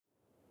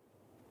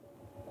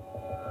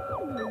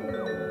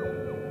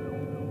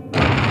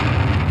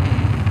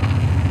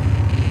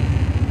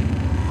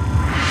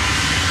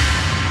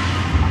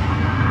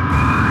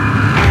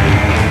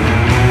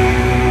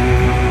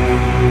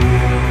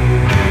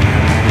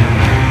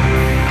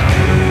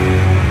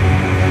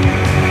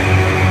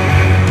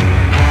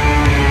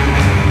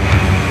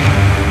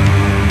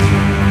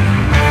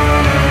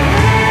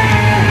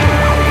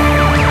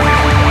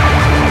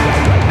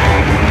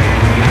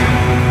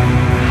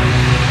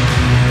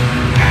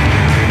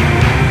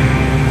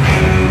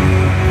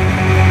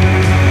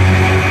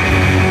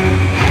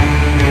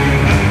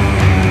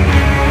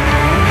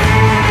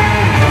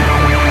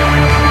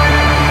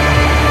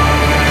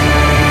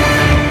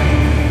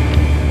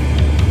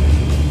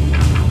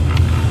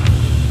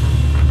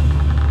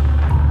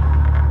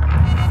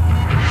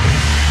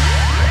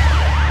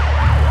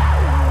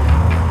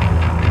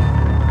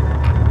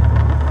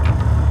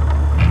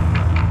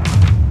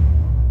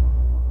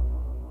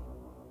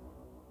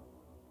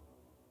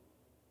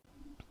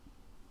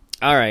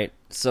All right,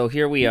 so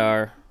here we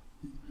are.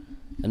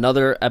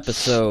 Another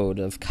episode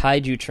of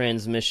Kaiju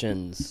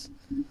Transmissions.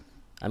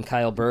 I'm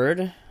Kyle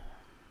Byrd.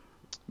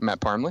 Matt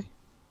Parmley.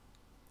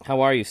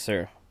 How are you,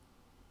 sir?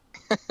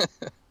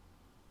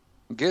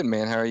 Good,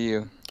 man. How are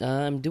you?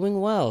 I'm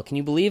doing well. Can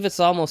you believe it's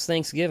almost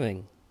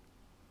Thanksgiving?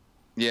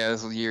 Yeah,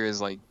 this year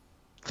is like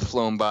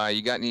flown by.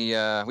 You got any?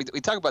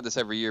 We talk about this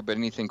every year, but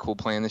anything cool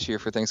planned this year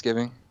for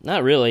Thanksgiving?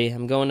 Not really.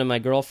 I'm going to my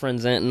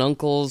girlfriend's aunt and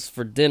uncle's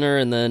for dinner,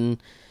 and then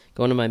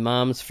going to my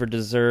mom's for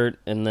dessert,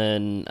 and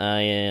then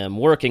I am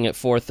working at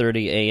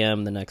 4:30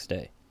 a.m. the next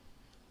day.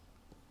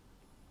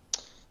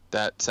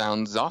 That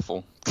sounds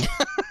awful.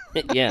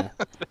 Yeah.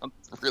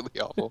 Sounds really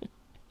awful.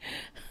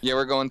 Yeah,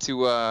 we're going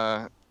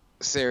to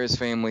Sarah's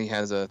family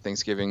has a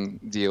Thanksgiving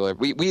deal.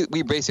 We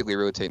basically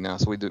rotate now,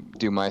 so we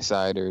do my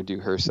side or do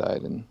her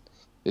side, and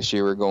this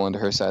year we're going to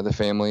her side of the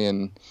family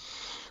and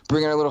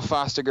bringing our little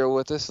foster girl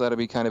with us. So that'll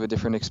be kind of a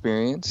different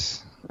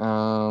experience.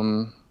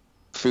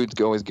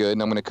 Food's always good,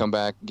 and I'm going to come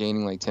back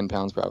gaining like 10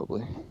 pounds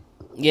probably.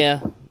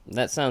 Yeah,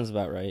 that sounds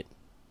about right.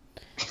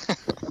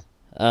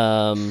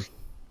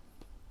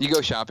 You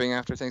go shopping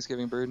after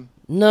Thanksgiving, Byrd?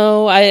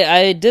 No,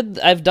 I did.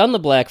 I've done the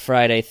Black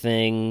Friday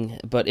thing,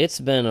 but it's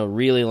been a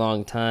really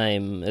long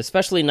time,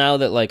 especially now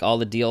that like all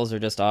the deals are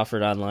just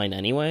offered online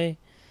anyway.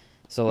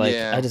 So like,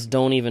 Yeah. I just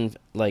don't even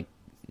like.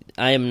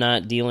 I am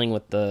not dealing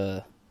with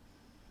the.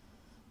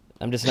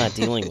 I'm just not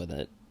dealing with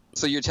it.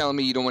 So you're telling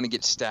me you don't want to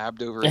get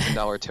stabbed over a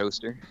 $10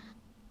 toaster?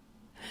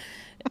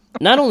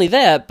 Not only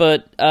that,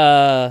 but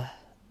I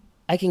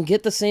can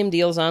get the same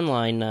deals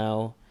online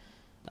now.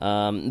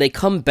 They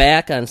come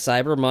back on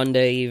Cyber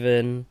Monday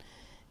even,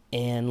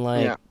 and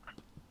like,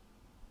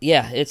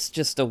 yeah, it's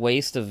just a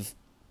waste of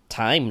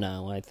time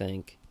now, I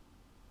think.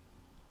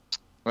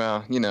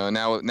 Well, you know,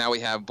 now we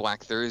have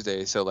Black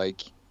Thursday, so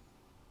like,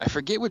 I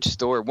forget which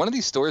store. One of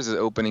these stores is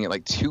opening at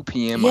like 2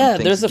 p.m. Yeah,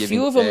 on there's a Thanksgiving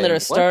few of them Day. that are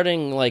What?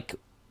 starting like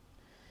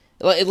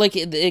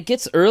it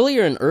gets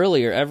earlier and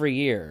earlier every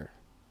year.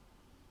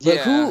 But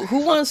Yeah, who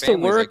fuck wants to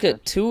families work like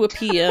at 2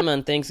 p.m.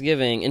 on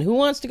Thanksgiving, and who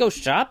wants to go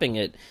shopping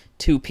at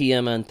 2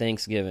 p.m. on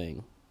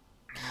Thanksgiving?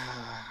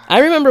 I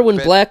remember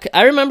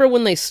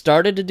when they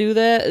started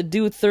to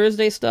do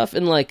Thursday stuff,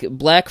 and like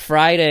Black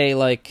Friday,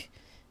 like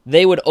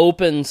they would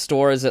open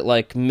stores at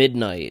like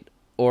midnight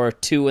or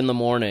 2 in the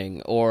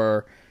morning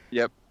or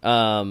Yep.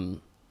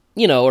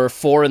 or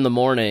 4 in the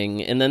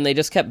morning, and then they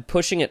just kept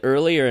pushing it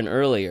earlier and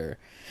earlier.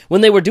 When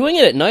they were doing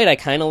it at night, I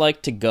kind of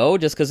liked to go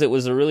just because it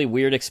was a really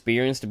weird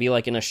experience to be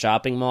like in a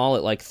shopping mall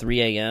at like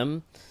 3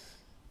 a.m.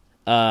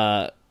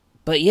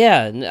 But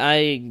yeah,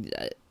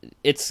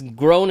 it's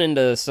grown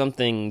into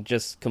something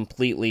just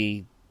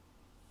completely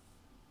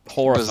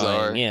horrifying.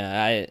 Bizarre.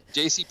 Yeah,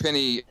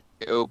 JCPenney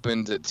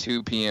opened at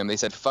 2 p.m. They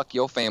said, "Fuck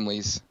your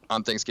families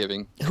on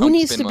Thanksgiving." who Come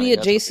needs spend to money. be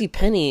at That's what-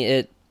 JCPenney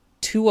at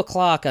 2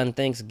 o'clock on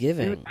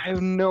Thanksgiving? Dude, I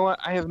have no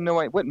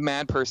idea. What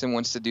mad person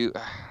wants to do?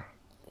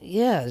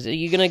 Yeah, are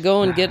you gonna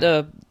go and get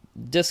a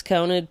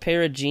discounted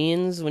pair of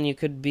jeans when you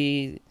could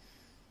be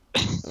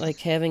like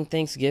having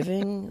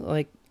Thanksgiving?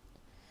 Like,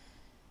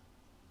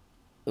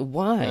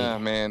 why? Oh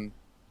man.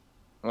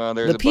 Well,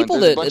 there's The a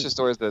bunch that- of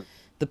stores that.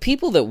 The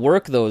people that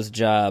work those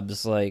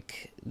jobs,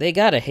 like, they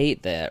gotta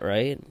hate that,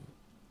 right?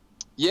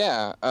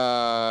 Yeah.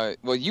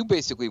 Well, you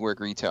basically work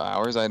retail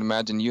hours. I'd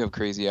imagine you have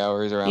crazy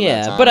hours around that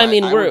Yeah, time. but I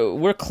mean, work-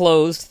 we're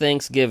closed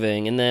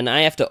Thanksgiving, and then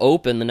I have to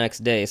open the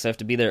next day, so I have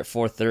to be there at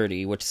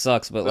 4:30, which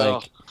sucks. But like,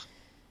 Ugh.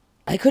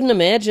 I couldn't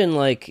imagine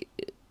like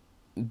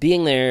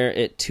being there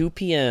at 2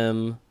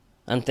 p.m.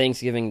 on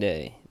Thanksgiving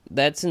Day.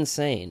 That's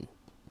insane.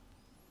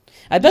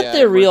 I bet Yeah,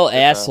 they're I real worked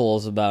at,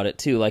 assholes about it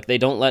too. Like they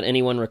don't let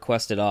anyone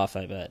request it off.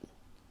 I bet.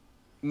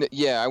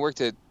 Yeah, I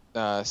worked at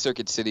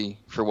Circuit City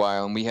for a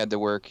while, and we had to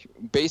work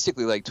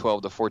basically like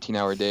 12 to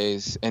 14-hour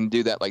days and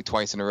do that like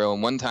twice in a row.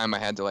 And one time I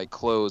had to like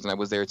close, and I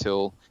was there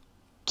till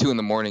 2 in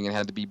the morning and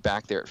had to be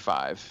back there at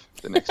 5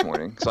 the next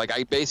morning. So like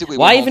I basically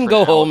Why went home even for go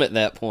an hour. home at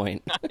that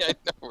point? I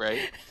know,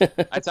 right?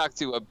 I talked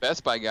to a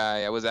Best Buy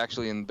guy. I was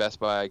actually in Best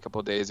Buy a couple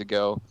of days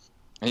ago,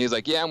 and he was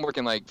like, "Yeah, I'm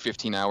working like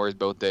 15 hours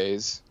both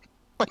days."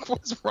 Like,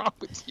 what's wrong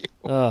with you?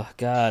 Oh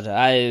God,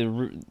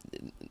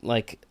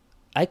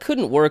 I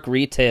couldn't work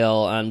retail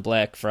on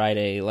Black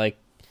Friday. Like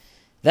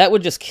that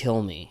would just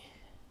kill me.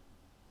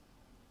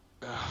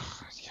 Yeah,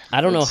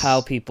 I don't know it's-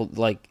 how people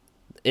like.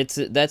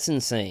 That's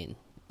insane.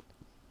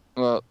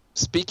 Well,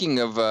 speaking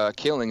of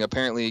killing,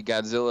 apparently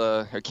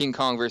Godzilla or King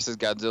Kong versus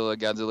Godzilla,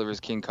 Godzilla versus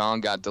King Kong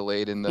got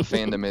delayed, and the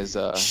fandom is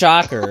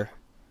Shocker.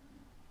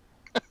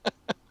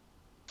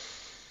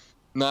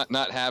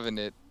 not having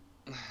it.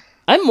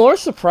 I'm more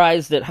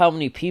surprised at how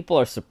many people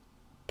are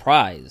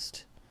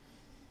surprised.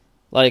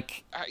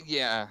 Like,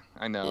 Yeah,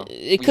 I know.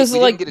 Because we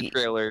like, didn't get a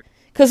trailer.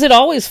 because it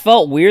always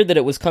felt weird that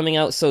it was coming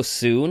out so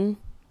soon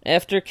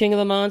after King of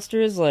the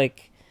Monsters.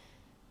 Like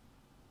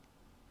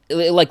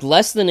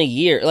less than a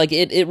year. Like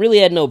it really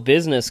had no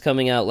business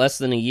coming out less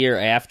than a year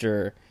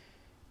after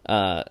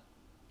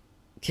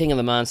King of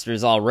the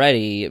Monsters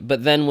already,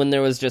 but then when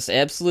there was just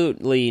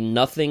absolutely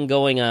nothing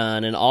going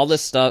on and all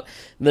this stuff,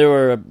 there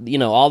were,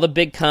 all the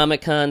big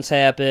Comic Cons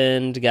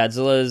happened,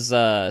 Godzilla's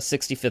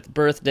 65th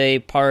birthday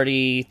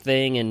party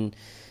thing in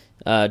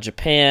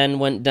Japan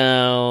went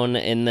down,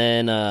 and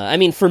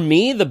then, for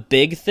me, the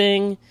big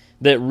thing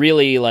that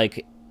really,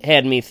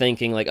 had me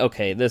thinking,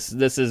 okay, this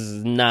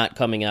is not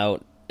coming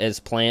out as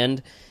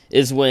planned,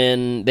 is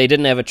when they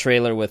didn't have a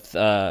trailer with,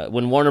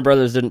 when Warner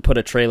Brothers didn't put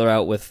a trailer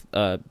out with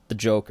the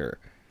Joker.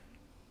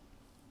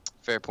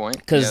 Fair point.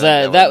 Because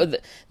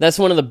that's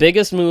one of the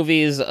biggest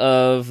movies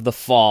of the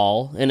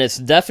fall, and it's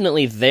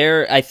definitely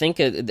their, I think,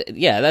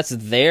 that's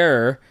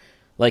their,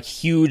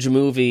 huge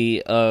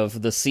movie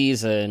of the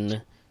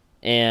season,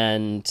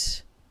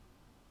 and,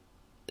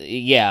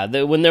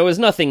 when there was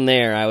nothing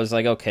there, I was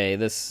like, okay,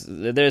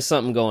 there's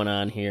something going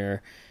on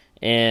here.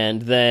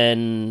 And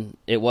then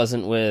it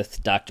wasn't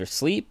with Dr.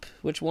 Sleep,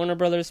 which Warner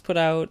Brothers put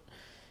out,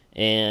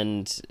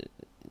 and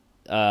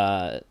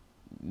there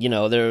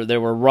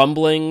were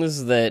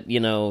rumblings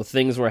that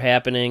things were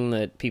happening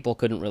that people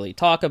couldn't really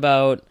talk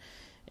about,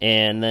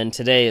 and then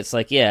today it's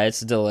it's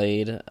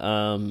delayed.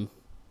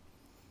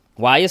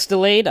 Why it's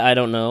delayed, I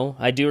don't know.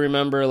 I do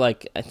remember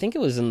I think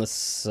it was in the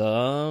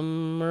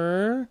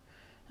summer,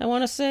 I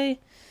want to say.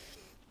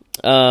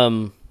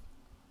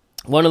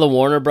 One of the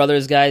Warner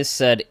Brothers guys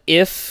said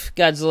if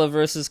Godzilla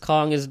vs.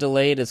 Kong is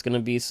delayed, it's going to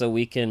be so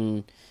we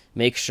can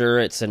make sure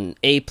it's an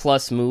A+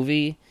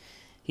 movie,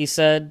 he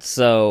said.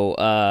 So,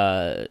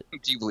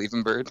 do you believe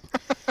in Byrd?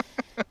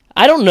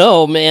 I don't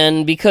know,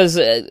 man, because,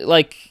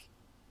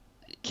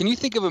 Can you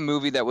think of a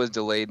movie that was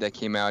delayed that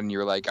came out and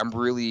you're like,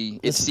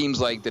 it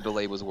seems like the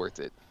delay was worth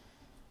it?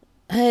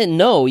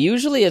 No,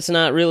 usually it's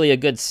not really a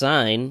good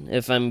sign,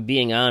 if I'm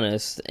being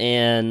honest,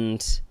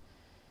 and,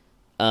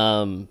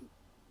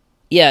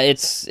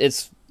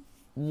 it's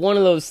one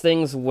of those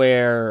things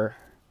where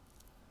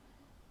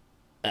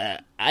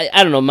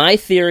I don't know. My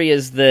theory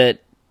is that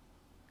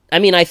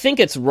I think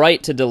it's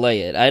right to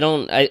delay it.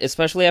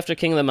 Especially after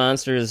King of the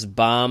Monsters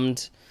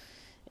bombed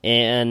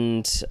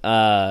and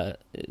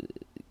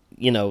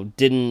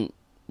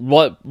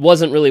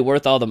wasn't really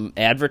worth all the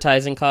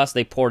advertising costs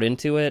they poured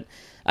into it.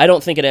 I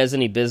don't think it has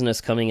any business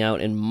coming out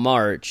in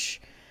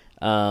March.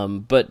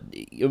 But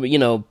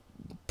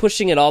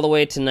pushing it all the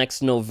way to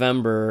next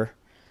November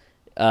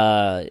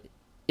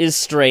is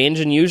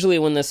strange, and usually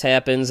when this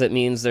happens, it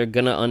means they're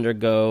gonna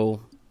undergo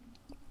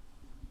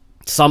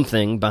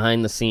something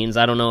behind the scenes.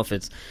 I don't know if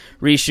it's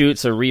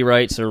reshoots or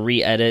rewrites or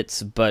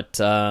re-edits, but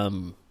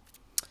I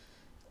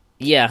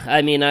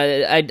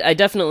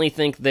definitely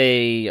think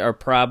they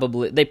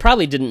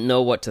probably didn't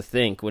know what to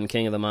think when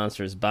King of the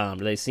Monsters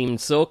bombed. They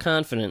seemed so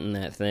confident in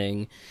that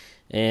thing,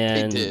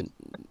 and they did.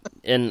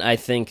 And I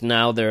think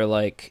now they're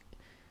like,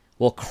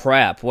 well,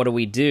 crap, what do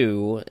we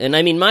do? And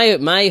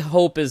my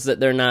hope is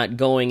that they're not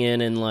going in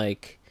and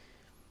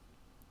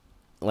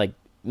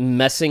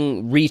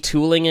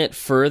retooling it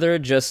further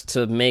just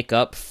to make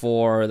up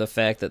for the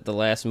fact that the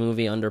last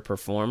movie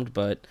underperformed,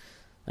 but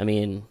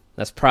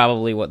that's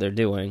probably what they're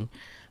doing.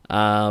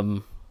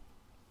 I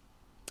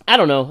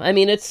don't know.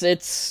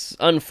 It's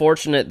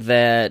unfortunate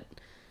that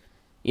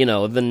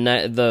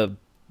the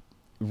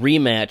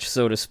rematch,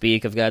 so to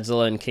speak, of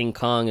Godzilla and King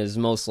Kong is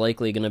most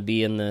likely going to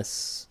be in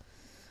this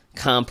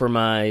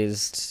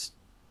compromised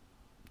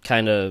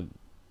kind of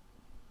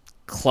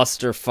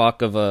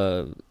clusterfuck of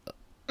a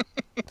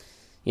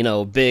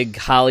big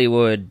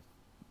Hollywood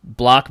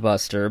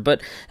blockbuster.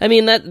 But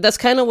that's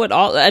kind of what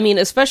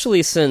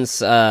especially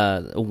since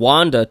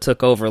Wanda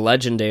took over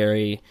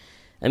Legendary,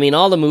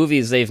 all the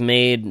movies they've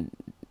made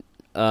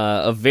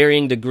of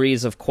varying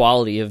degrees of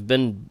quality have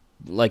been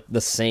the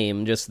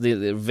same, just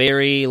the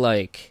very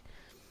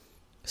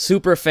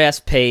super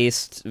fast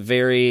paced,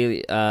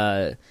 very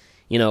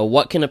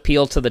what can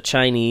appeal to the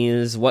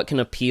Chinese, what can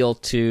appeal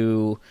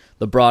to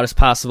the broadest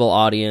possible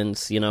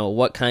audience,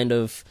 what kind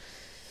of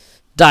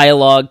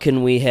dialogue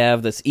can we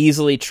have that's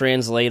easily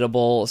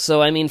translatable. So,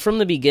 from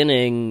the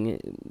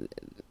beginning,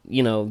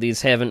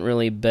 these haven't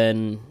really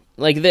been,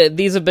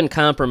 these have been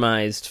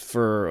compromised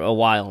for a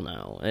while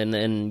now.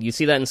 And you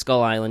see that in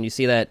Skull Island, you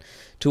see that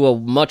to a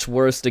much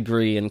worse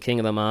degree in King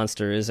of the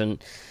Monsters.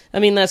 And,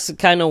 that's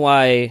kind of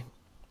why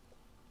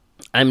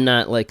I'm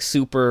not,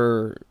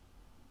 super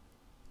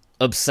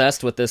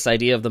obsessed with this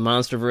idea of the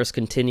MonsterVerse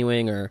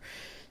continuing, or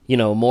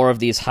more of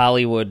these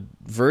Hollywood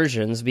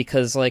versions,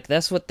 because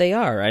that's what they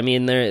are.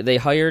 They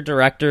hire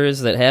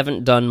directors that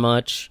haven't done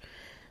much,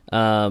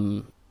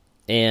 and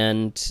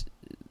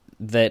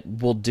that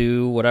will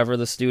do whatever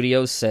the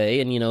studios say,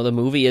 and the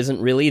movie isn't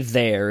really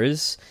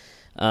theirs.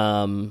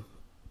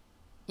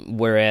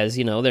 Whereas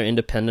their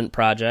independent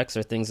projects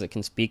are things that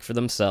can speak for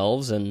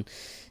themselves, and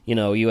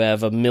you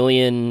have 1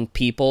 million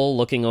people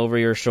looking over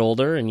your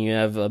shoulder, and you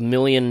have 1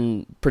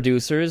 million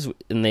producers,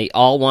 and they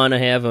all want to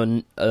have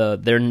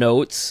their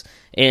notes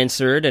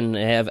answered, and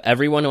have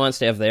everyone who wants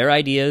to have their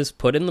ideas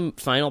put in the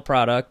final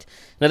product.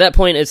 And at that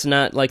point, it's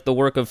not the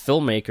work of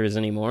filmmakers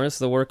anymore; it's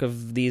the work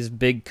of these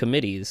big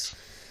committees.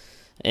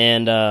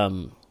 And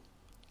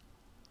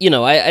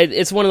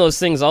it's one of those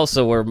things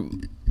also where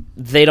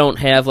they don't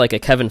have like a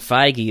Kevin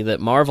Feige that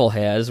Marvel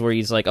has, where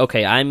he's like,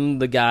 okay, I'm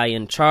the guy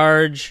in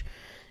charge,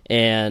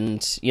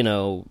 and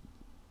you're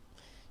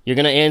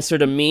gonna answer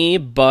to me,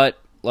 but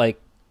like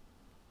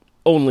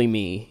only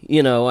me.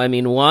 I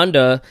mean,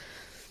 Wanda,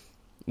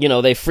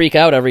 they freak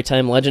out every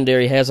time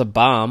Legendary has a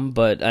bomb,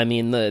 but I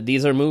mean,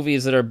 these are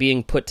movies that are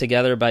being put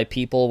together by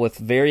people with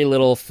very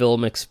little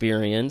film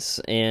experience,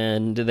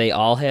 and they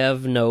all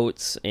have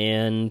notes,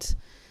 and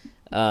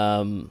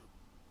they're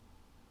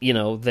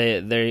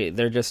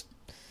just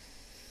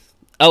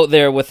out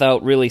there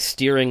without really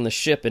steering the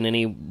ship in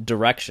any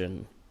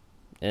direction.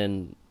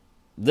 And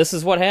this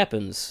is what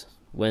happens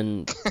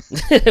when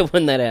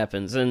when that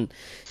happens. And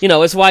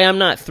it's why I'm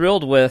not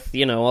thrilled with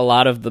a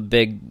lot of the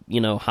big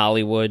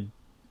Hollywood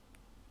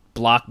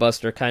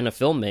blockbuster kind of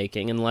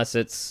filmmaking, unless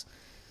it's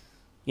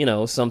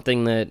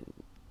something that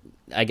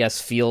I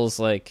guess feels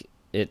like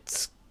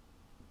it's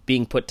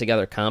being put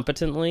together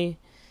competently.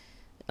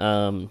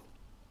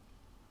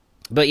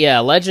 But yeah,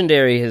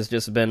 Legendary has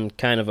just been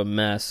kind of a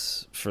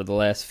mess for the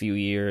last few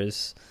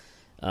years,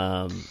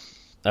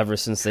 ever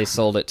since they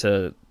sold it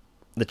to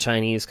the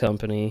Chinese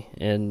company,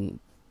 and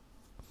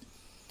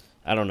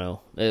I don't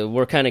know.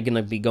 We're kind of going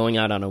to be going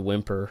out on a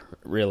whimper,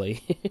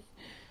 really.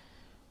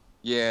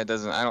 Yeah, it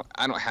doesn't.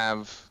 I don't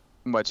have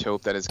much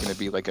hope that it's going to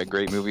be like a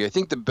great movie. I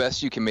think the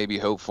best you can maybe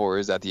hope for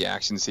is that the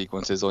action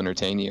sequences will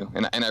entertain you,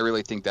 and I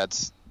really think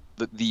that's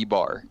the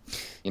bar.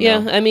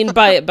 Yeah, I mean,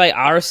 by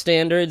our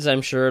standards,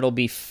 I'm sure it'll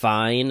be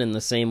fine in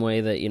the same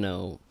way that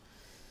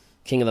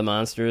King of the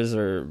Monsters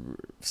or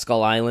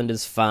Skull Island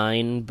is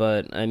fine.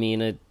 But I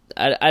mean,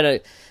 I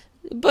don't.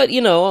 But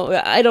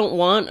I don't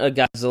want a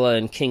Godzilla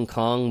and King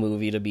Kong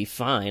movie to be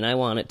fine. I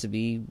want it to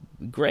be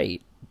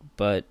great.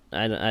 But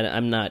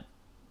I'm not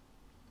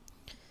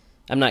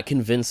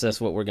convinced that's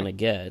what we're gonna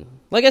get.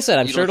 Like I said,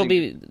 I'm sure it'll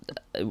be.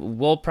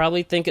 We'll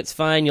probably think it's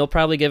fine. You'll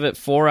probably give it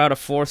 4 out of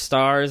 4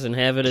 stars and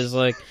have it as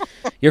like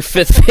your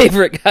 5th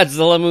favorite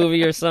Godzilla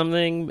movie or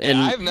something. And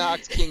I've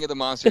knocked King of the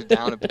Monsters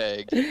down a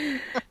peg.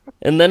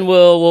 And then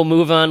we'll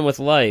move on with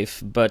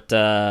life. But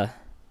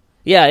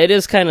yeah, it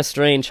is kind of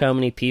strange how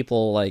many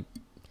people like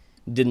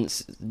didn't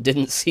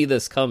see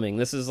this coming.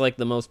 This is like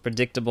the most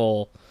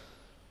predictable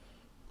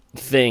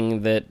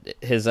thing that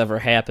has ever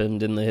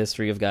happened in the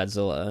history of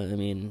Godzilla. I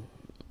mean,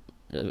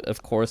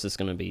 of course it's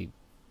going to be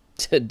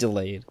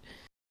delayed.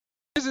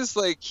 There's this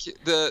like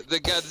the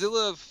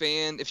Godzilla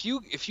fan. If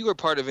you are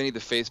part of any of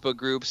the Facebook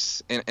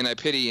groups, and I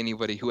pity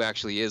anybody who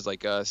actually is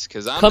like us,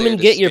 because I'm come there and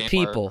to get your spam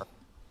people.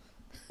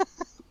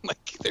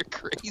 Like they're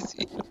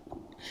crazy.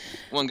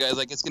 One guy's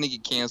like it's gonna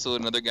get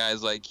canceled. Another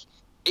guy's like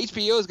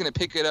HBO is gonna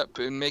pick it up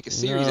and make a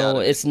series out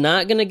of it. It's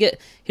not gonna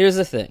get. Here's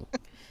the thing,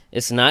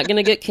 it's not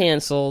gonna get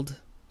canceled.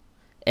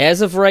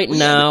 As of right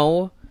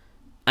now,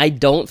 I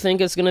don't think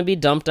it's gonna be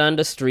dumped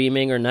onto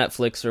streaming or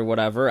Netflix or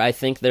whatever. I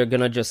think they're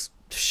gonna just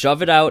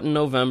shove it out in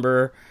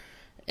November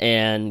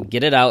and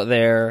get it out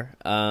there.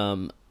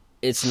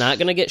 It's not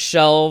going to get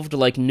shelved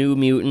like New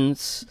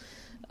Mutants.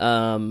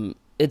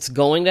 It's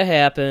going to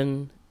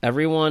happen.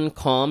 Everyone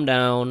calm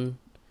down.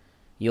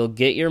 You'll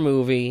get your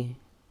movie.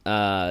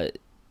 I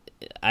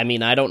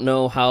mean, I don't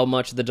know how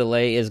much the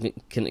delay is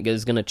going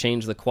to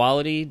change the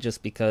quality,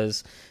 just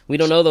because we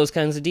don't know those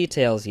kinds of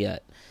details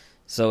yet.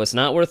 So it's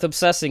not worth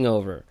obsessing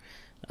over.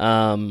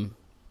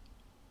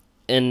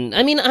 And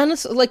I mean,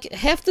 honestly, like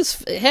half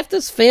this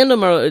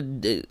fandom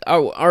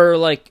are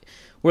like,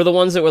 we're the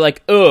ones that were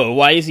like, oh,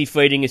 why is he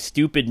fighting a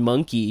stupid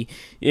monkey?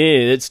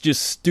 Yeah, that's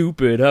just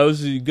stupid.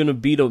 How's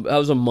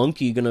a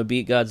monkey gonna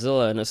beat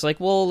Godzilla? And it's like,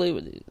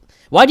 well,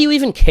 why do you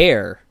even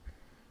care?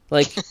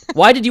 Like,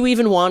 why did you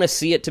even want to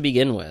see it to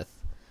begin with?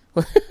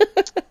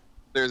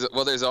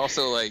 There's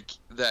also like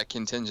that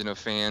contingent of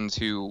fans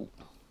who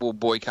will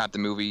boycott the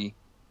movie.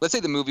 Let's say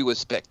the movie was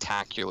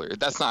spectacular.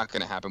 That's not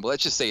going to happen, but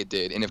let's just say it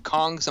did. And if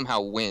Kong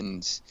somehow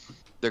wins,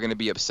 they're going to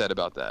be upset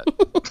about that.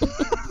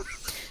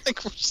 Like,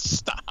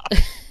 stop.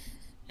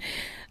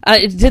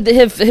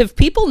 Have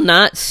people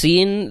not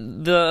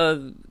seen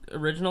the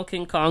original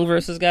King Kong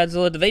versus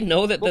Godzilla? Do they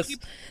know that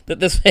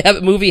this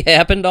movie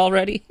happened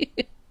already?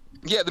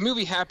 Yeah, the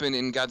movie happened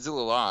and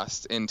Godzilla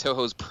lost, and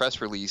Toho's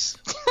press release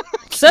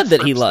said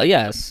that he lost.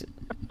 Yes.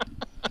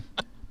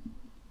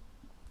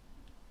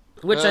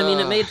 Which, I mean,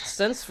 it made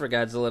sense for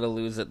Godzilla to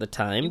lose at the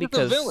time,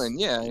 because the villain,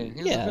 yeah.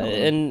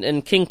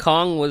 And King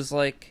Kong was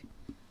like,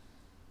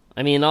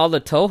 I mean, all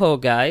the Toho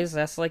guys,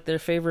 that's like their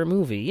favorite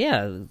movie.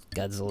 Yeah,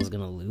 Godzilla's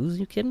gonna lose.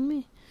 You kidding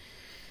me?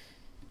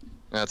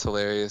 That's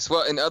hilarious.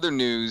 Well, in other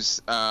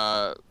news,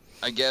 I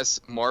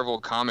guess Marvel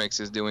Comics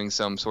is doing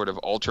some sort of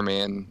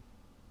Ultraman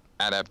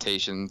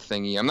adaptation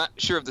thingy. I'm not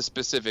sure of the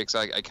specifics.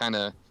 I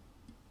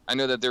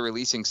know that they're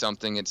releasing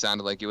something. It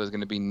sounded like it was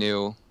going to be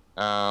new.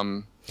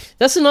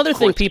 That's another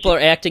thing people are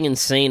acting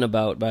insane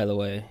about, by the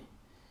way.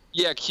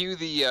 Yeah, cue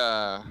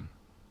the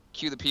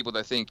people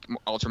that think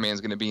Ultraman's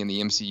going to be in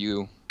the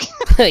MCU.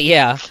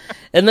 Yeah,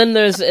 and then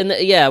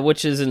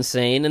which is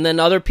insane. And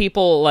then other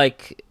people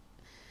like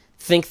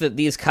think that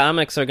these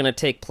comics are going to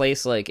take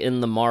place like in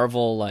the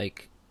Marvel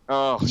like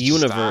Oh,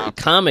 universe,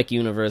 comic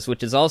universe,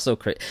 which is also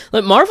crazy.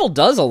 Like Marvel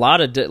does a lot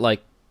of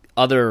like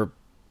other,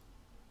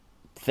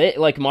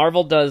 like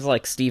Marvel does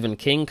like Stephen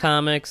King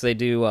comics. They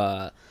do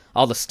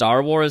all the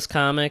Star Wars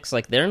comics.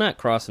 Like they're not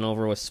crossing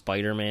over with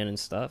Spider-Man and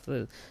stuff.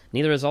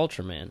 Neither is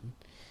Ultraman.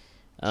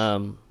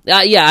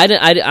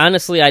 I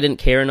honestly I didn't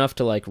care enough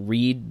to like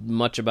read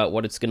much about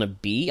what it's gonna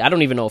be. I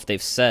don't even know if they've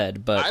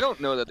said, but I don't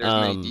know that there's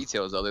many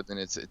details other than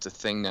it's a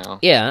thing now.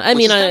 Yeah, I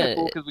mean, it's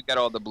cool because we got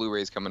all the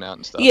Blu-rays coming out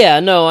and stuff.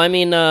 Yeah, no, I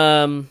mean,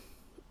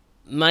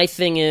 my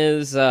thing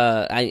is,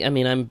 I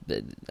mean,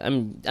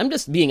 I'm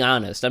just being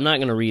honest. I'm not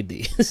gonna read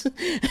these.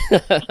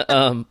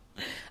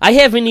 I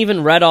haven't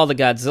even read all the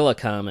Godzilla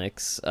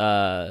comics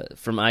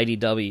from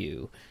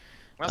IDW.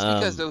 That's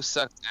because those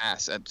sucked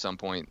ass at some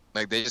point.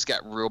 Like they just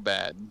got real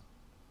bad.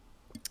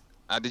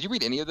 Did you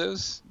read any of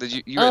those?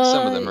 You read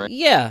some of them, right?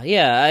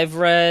 Yeah. I've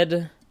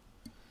read.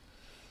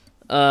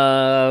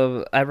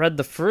 I read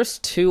the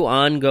first 2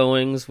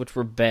 ongoings, which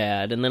were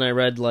bad, and then I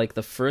read like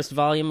the first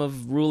volume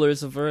of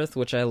Rulers of Earth,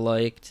 which I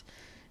liked,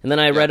 and then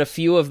I read a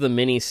few of the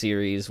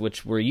miniseries,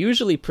 which were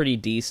usually pretty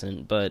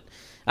decent. But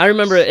I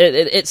remember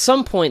at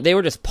some point they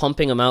were just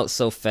pumping them out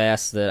so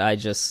fast that I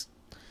just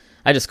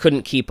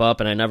couldn't keep up,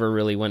 and I never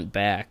really went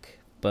back.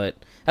 But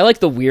I like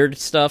the weird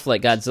stuff,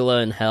 like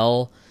Godzilla in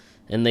Hell,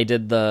 and they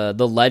did the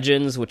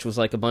Legends, which was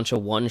like a bunch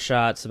of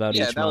one-shots about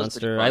each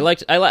monster. I like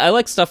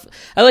stuff.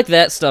 I like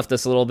that stuff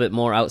that's a little bit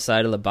more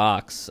outside of the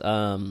box.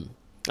 I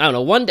don't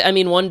know. One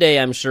day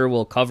I'm sure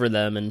we'll cover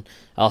them, and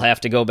I'll have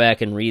to go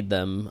back and read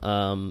them.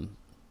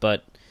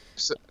 But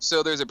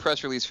so there's a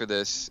press release for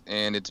this,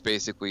 and it's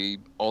basically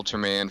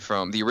Ultraman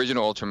from the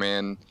original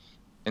Ultraman.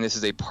 And this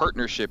is a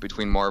partnership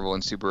between Marvel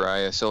and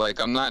Tsuburaya. So,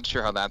 like, I'm not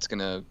sure how that's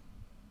going to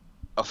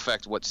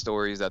affect what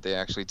stories that they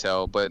actually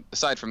tell. But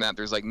aside from that,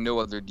 there's, like, no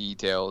other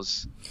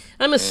details.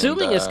 I'm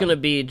assuming it's going to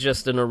be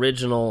just an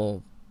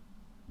original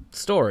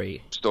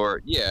story.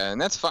 Yeah,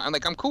 and that's fine.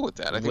 Like, I'm cool with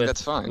that. I think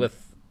that's fine. With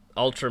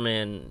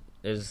Ultraman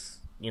is,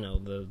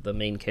 the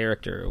main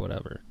character or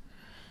whatever.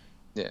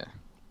 Yeah.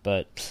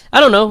 But, I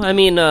don't know. I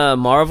mean,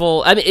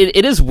 Marvel... I mean,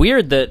 it is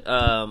weird that...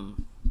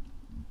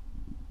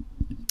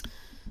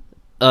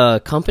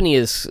 a company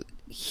as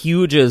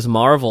huge as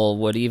Marvel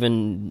would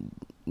even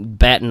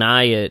bat an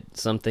eye at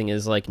something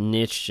as like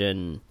niche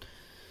and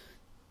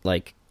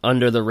like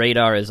under the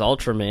radar as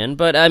Ultraman.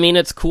 But I mean,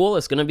 it's cool.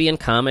 It's going to be in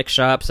comic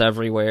shops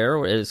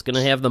everywhere. It's going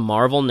to have the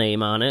Marvel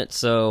name on it.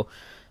 So,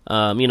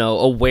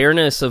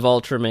 awareness of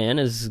Ultraman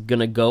is going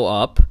to go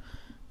up,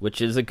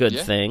 which is a good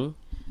thing.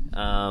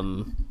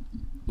 So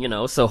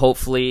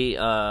hopefully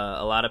a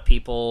lot of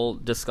people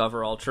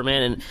discover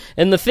Ultraman.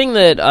 And the thing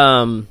that...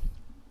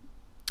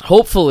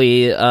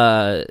 hopefully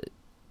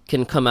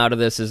can come out of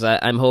this is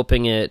I'm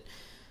hoping it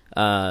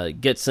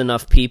gets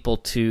enough people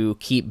to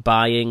keep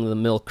buying the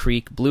Mill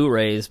Creek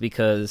Blu-rays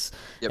because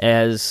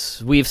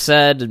as we've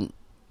said,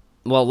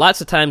 well,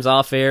 lots of times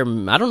off air,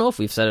 I don't know if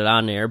we've said it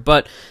on air,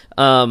 but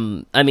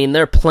I mean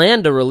their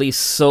plan to release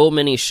so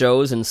many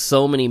shows and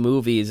so many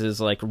movies is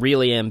like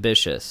really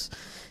ambitious.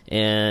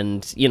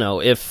 And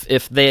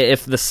if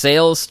the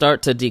sales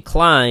start to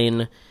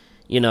decline,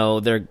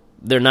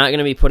 they're not going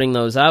to be putting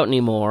those out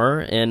anymore,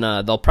 and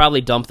they'll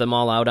probably dump them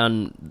all out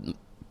on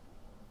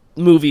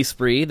Movie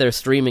Spree, their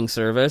streaming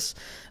service.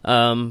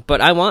 But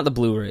I want the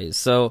Blu-rays,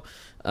 so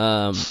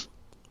yeah,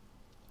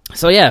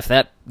 if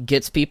that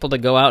gets people to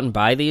go out and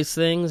buy these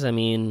things, I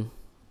mean,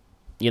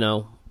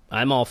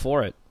 I'm all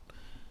for it.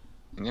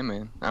 Yeah,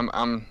 man,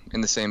 I'm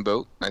in the same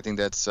boat. I think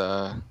that's.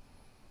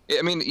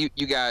 I mean,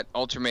 you got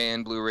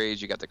Ultraman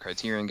Blu-rays, you got the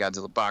Criterion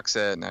Godzilla box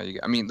set. Now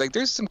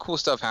there's some cool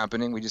stuff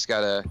happening. We just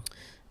gotta.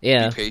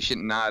 Yeah. Be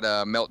patient, not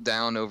melt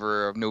down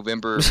over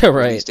November.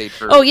 Right.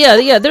 Oh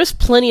yeah. There's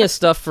plenty of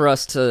stuff for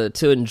us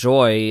to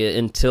enjoy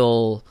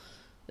until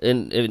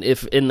in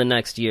the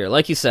next year.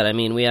 Like you said, I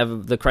mean, we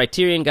have the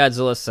Criterion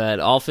Godzilla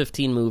set, all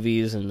 15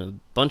 movies, and a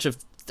bunch of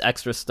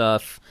extra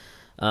stuff.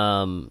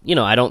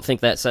 I don't think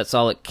that set's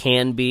all it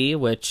can be,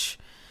 which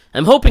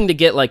I'm hoping to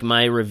get like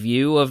my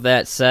review of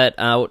that set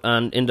out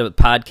into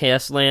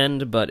podcast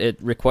land, but it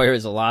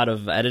requires a lot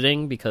of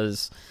editing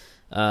because.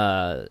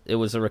 It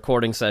was a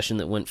recording session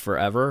that went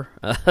forever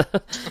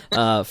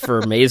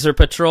for Mazer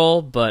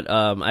Patrol, but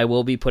I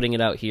will be putting it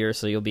out here,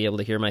 so you'll be able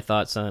to hear my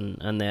thoughts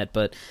on that.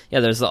 But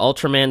yeah, there's the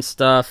Ultraman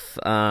stuff.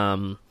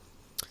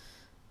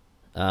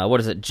 What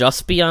is it?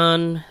 Just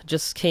Beyond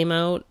just came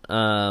out.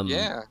 I've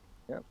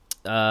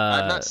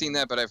not seen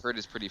that, but I've heard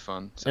it's pretty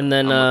fun. So and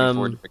then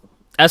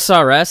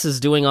SRS is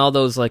doing all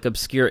those like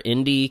obscure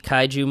indie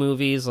kaiju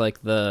movies,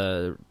 like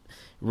the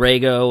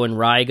Rego and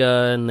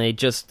Raiga, and they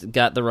just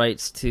got the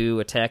rights to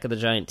Attack of the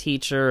Giant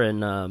Teacher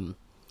and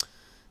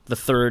the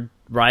third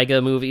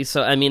Raiga movie.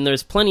 So, I mean,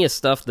 there's plenty of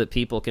stuff that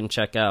people can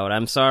check out.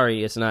 I'm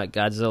sorry it's not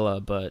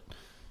Godzilla, but,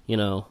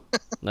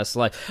 that's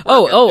life.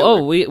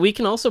 We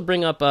can also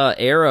bring up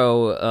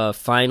Arrow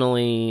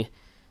finally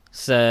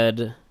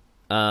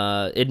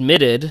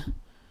admitted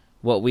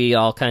what we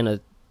all kind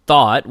of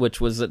thought, which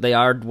was that they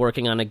are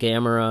working on a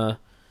Gamera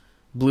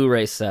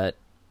Blu-ray set.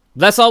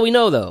 That's all we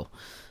know, though.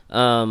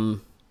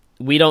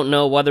 We don't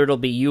know whether it'll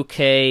be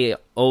UK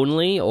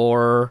only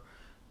or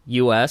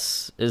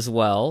US as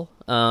well.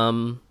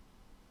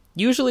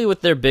 Usually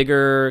with their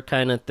bigger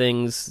kind of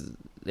things,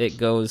 it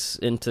goes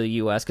into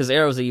US, because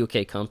Arrow's a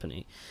UK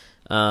company.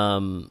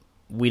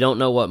 We don't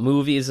know what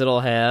movies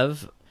it'll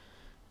have,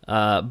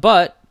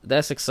 but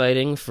that's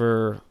exciting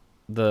for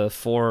the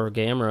 4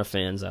 Gamera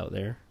fans out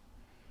there.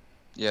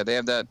 Yeah, they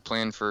have that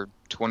planned for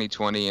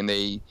 2020, and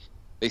they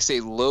say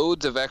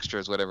loads of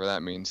extras, whatever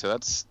that means. So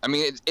that's, I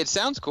mean, it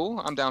sounds cool.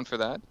 I'm down for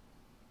that.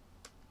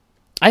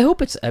 I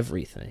hope it's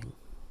everything.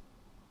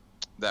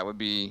 That would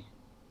be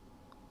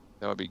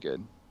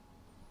good.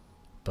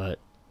 But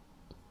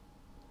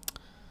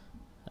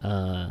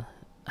I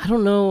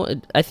don't know.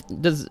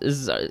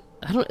 Does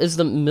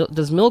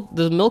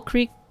Milk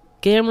Creek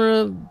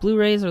Gamera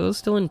Blu-rays, are those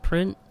still in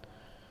print?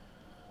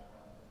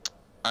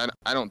 I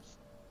don't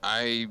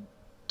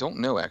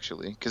know,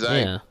 actually, because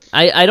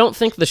I don't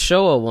think the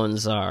Showa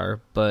ones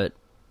are, but,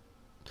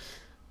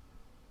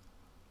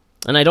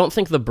 and I don't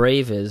think the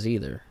Brave is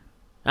either.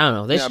 I don't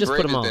know. They should just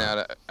Brave put them all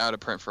been out of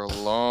print for a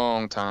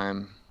long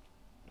time,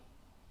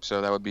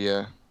 so that would be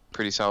a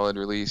pretty solid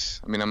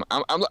release. I mean,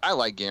 I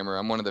like Gamera.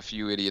 I'm one of the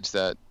few idiots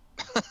that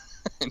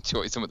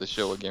enjoy some of the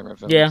Showa Gamera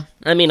films. Yeah,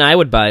 I mean, I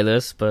would buy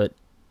this, but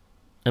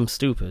I'm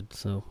stupid,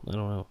 so I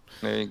don't know.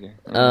 There you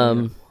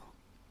go.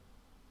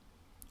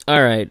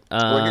 All right.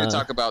 We're going to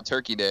talk about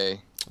Turkey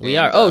Day. We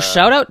are. Oh,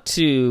 shout out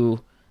to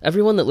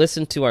everyone that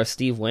listened to our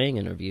Steve Wang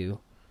interview.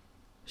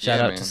 Shout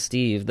out to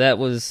Steve. That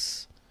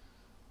was,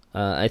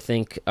 I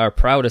think, our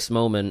proudest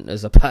moment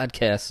as a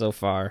podcast so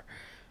far.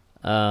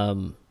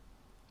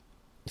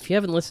 If you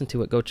haven't listened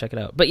to it, go check it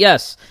out. But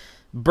yes,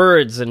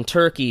 birds and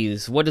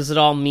turkeys. What does it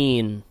all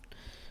mean?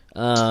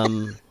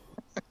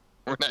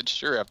 We're not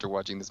sure after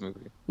watching this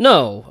movie.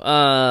 No.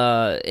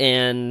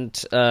 And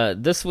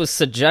this was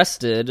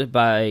suggested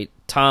by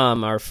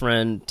Tom, our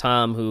friend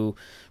Tom, who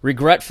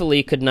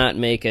regretfully could not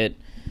make it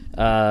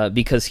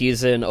because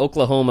he's in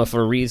Oklahoma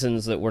for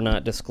reasons that were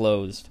not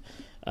disclosed.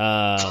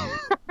 I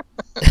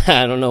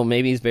don't know,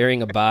 maybe he's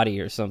burying a body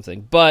or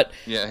something. But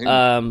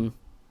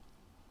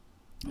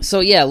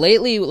so yeah,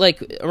 lately,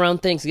 like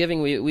around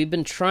Thanksgiving, we've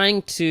been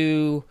trying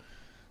to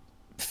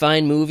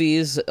find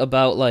movies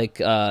about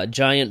like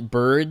giant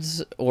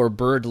birds or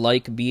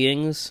bird-like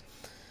beings.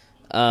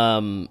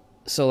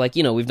 So like,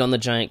 you know, we've done the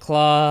giant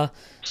claw.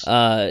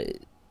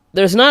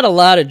 There's not a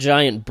lot of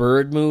giant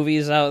bird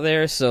movies out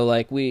there, so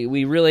like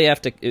we really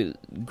have to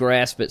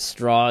grasp at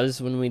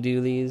straws when we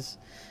do these.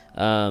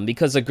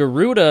 Because a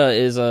Garuda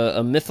is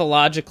a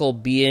mythological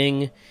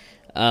being,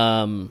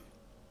 and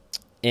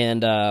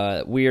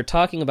we are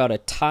talking about a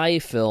Thai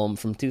film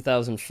from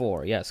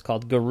 2004, yes,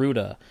 called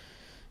Garuda,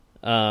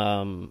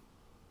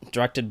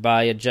 directed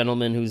by a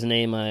gentleman whose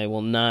name I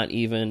will not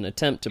even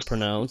attempt to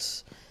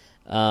pronounce.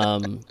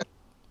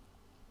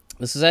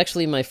 This is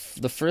actually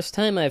the first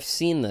time I've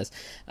seen this.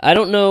 I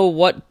don't know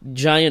what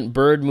giant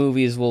bird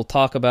movies we'll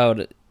talk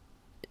about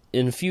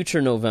in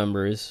future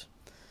Novembers.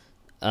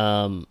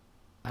 I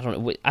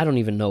don't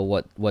even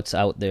know what's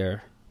out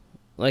there.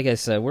 Like I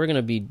said, we're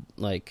gonna be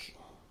like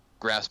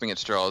grasping at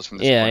straws from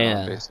this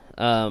point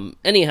on.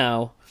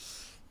 Anyhow,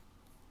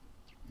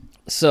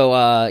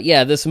 so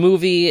this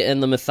movie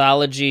and the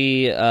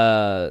mythology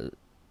of,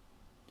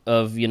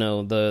 you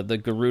know,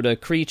 the Garuda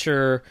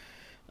creature,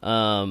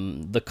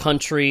 the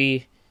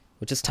country,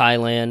 which is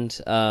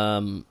Thailand.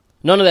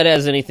 None of that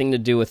has anything to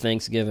do with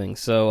Thanksgiving.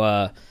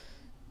 So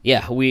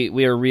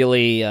we are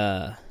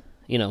really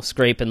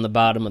scraping the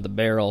bottom of the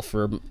barrel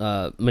for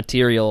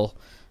material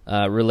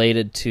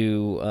related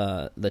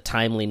to the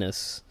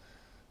timeliness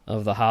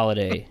of the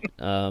holiday.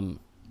 I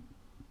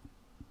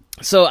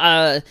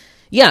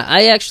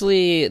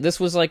actually, this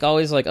was like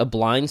always like a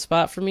blind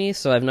spot for me,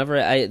 so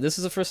this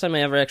is the first time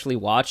I ever actually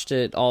watched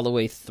it all the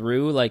way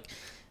through. Like,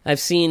 I've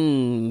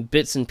seen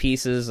bits and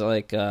pieces,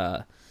 like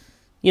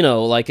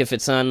like if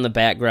it's on the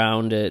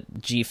background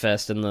at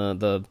G-Fest and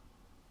the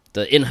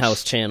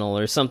in-house channel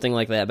or something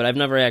like that, but I've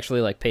never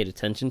actually like paid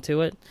attention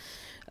to it.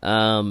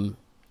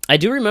 I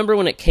do remember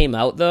when it came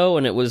out though,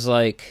 and it was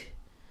like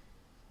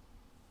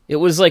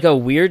a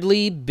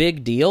weirdly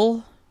big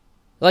deal.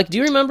 Like, do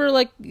you remember,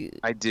 like...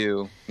 I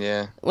do,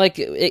 yeah. Like,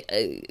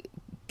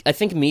 I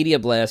think Media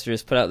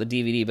Blasters put out the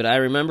DVD, but I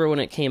remember when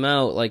it came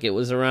out, like, it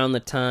was around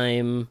the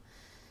time,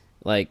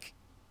 like,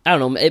 I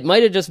don't know, it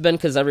might have just been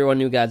because everyone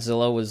knew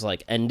Godzilla was,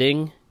 like,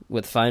 ending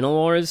with Final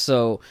Wars,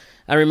 so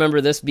I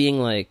remember this being,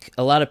 like,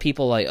 a lot of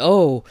people, like,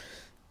 oh,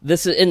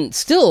 this is... And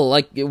still,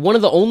 like, one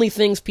of the only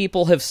things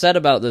people have said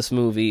about this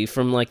movie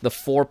from, like, the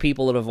 4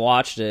 people that have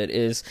watched it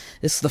is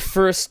it's the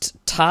first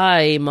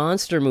Thai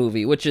monster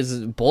movie, which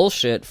is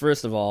bullshit,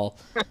 first of all.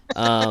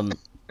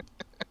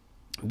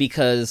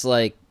 Because,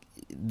 like,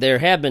 there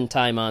have been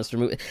Thai monster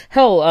movies.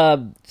 Hell,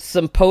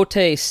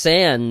 Sampote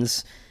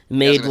Sands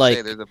made,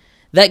 like...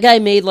 That guy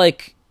made,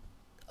 like,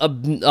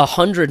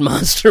 100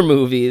 monster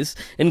movies,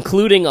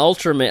 including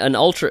Ultraman, an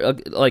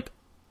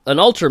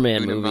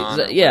Ultraman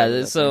movie.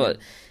 Yeah, so...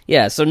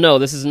 Yeah, so no,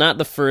 this is not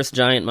the first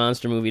giant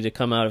monster movie to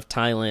come out of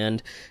Thailand.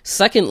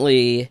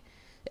 Secondly,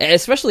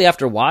 especially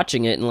after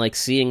watching it and like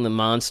seeing the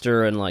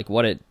monster and like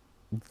what it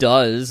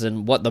does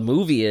and what the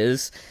movie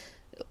is.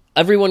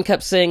 Everyone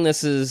kept saying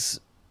this is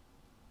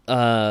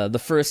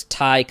the first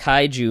Thai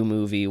kaiju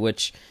movie,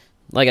 which,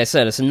 like I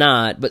said, it's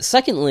not. But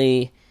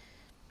secondly,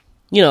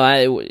 you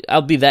know,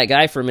 I'll be that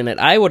guy for a minute.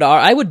 I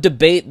would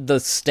debate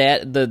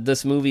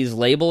this movie's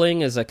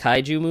labeling as a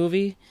kaiju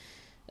movie.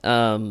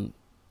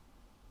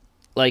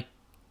 Like,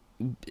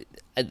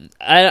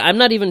 I'm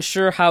not even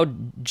sure how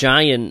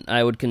giant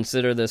I would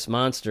consider this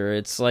monster.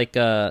 It's like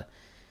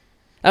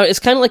it's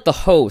kind of like The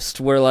Host,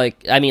 where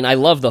like, I mean, I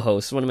love The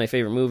Host, one of my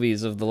favorite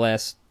movies of the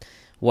last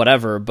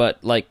whatever,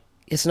 but like,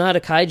 it's not a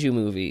kaiju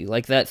movie.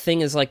 Like, that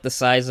thing is like the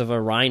size of a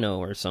rhino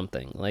or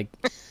something. Like,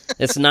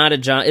 it's not a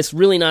giant. It's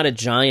really not a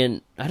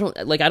giant. I don't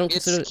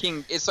consider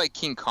it. It's like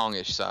King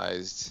Kongish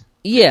sized.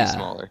 Yeah,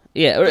 smaller.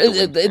 Yeah, or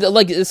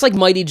it's like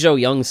Mighty Joe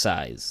Young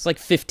size. It's like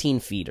 15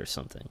 feet or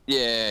something.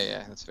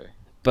 Yeah, that's fair.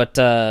 But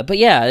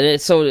yeah,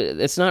 so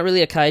it's not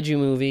really a kaiju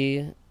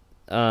movie.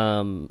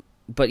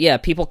 But yeah,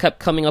 people kept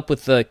coming up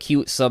with the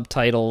cute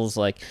subtitles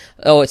like,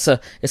 "Oh, it's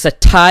a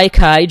Thai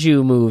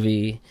kaiju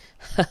movie."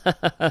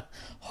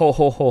 Ho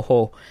ho ho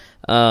ho.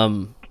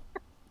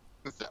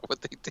 Is that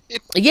what they did?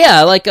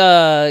 Yeah, like,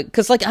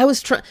 cause like I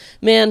was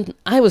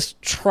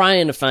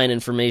trying to find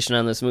information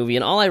on this movie,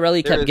 and all I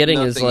really kept getting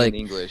is like,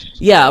 English.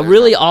 Yeah,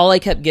 really, all I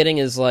kept getting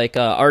is like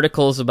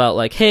articles about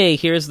like, hey,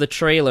 here's the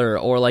trailer,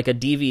 or like a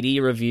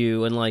DVD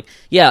review, and like,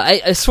 yeah,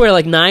 I swear,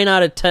 like 9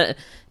 out of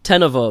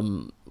 10 of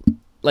them,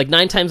 like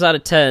 9 times out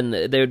of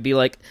 10, they would be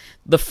like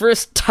the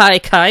first Thai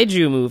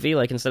kaiju movie,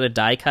 like instead of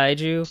Dai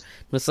Kaiju.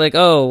 It's like,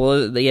 oh,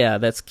 well, yeah,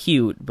 that's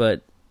cute,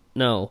 but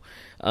no.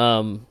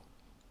 All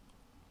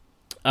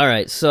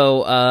right, so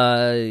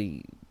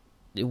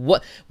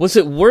what was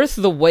it worth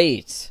the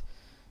wait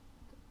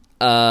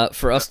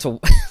for us to?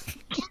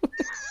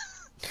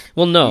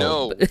 Well,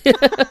 no.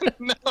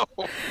 No.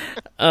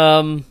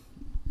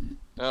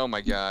 Oh my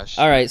gosh.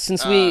 All right,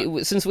 since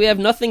we have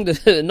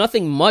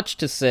nothing much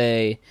to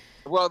say.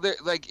 Well,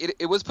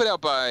 it was put out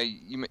by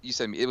you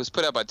said it was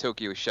put out by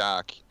Tokyo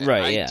Shock.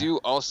 Right. Yeah. I do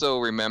also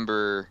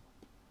remember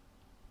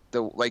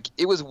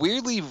it was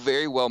weirdly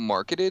very well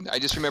marketed. I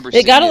just remember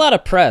it got a lot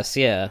of press.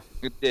 Yeah.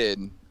 It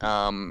did,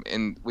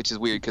 and which is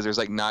weird because there's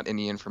like not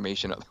any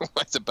information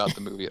otherwise about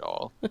the movie at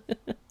all.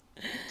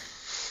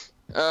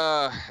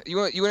 You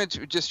want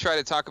to just try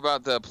to talk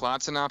about the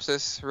plot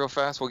synopsis real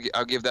fast?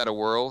 I'll give that a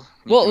whirl.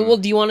 Well,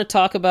 do you want to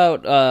talk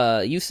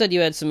about? You said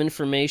you had some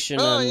information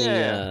on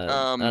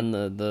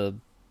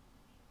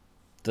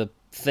the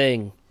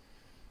thing.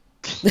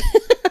 Well,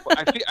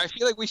 I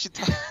feel like we should.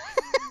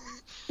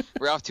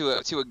 We're off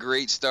to a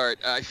great start.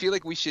 I feel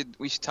like we should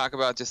talk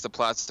about just the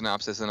plot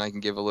synopsis, and I can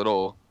give a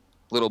little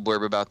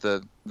blurb about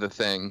the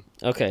thing.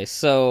 Okay,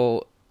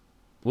 so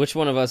which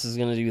one of us is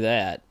going to do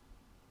that?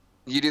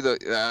 You do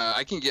the.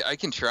 I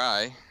can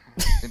try.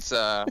 It's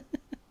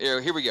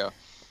here we go.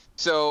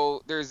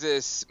 So there's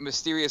this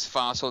mysterious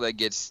fossil that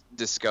gets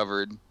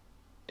discovered,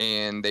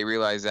 and they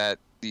realize that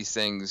these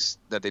things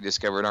that they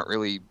discovered aren't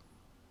really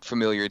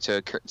familiar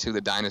to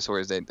the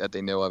dinosaurs that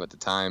they know of at the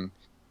time.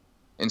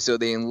 And so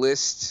they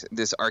enlist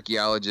this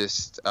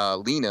archaeologist,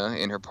 Lena,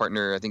 and her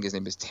partner, I think his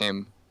name is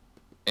Tim.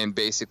 And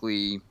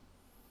basically,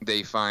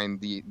 they find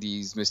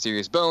these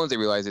mysterious bones. They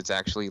realize it's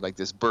actually like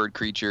this bird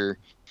creature.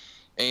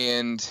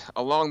 And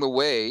along the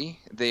way,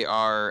 they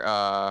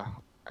are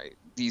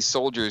these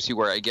soldiers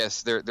who are, I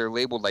guess, they're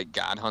labeled like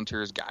god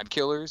hunters, god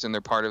killers, and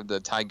they're part of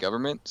the Thai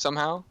government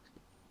somehow.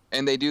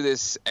 And they do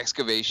this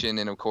excavation,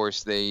 and of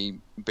course, they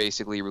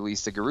basically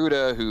release the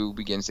Garuda, who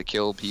begins to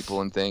kill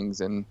people and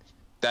things. And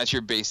that's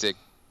your basic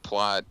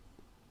plot.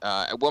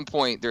 At one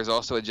point, there's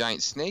also a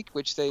giant snake,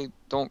 which they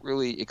don't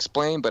really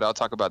explain, but I'll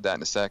talk about that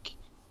in a sec.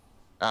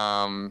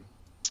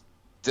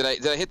 Did I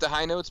hit the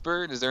high notes,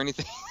 Byrd? Is there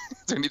anything?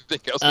 Is there anything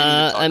else? We need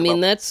to talk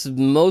about? That's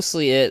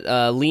mostly it.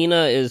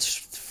 Lena is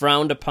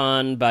frowned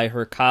upon by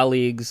her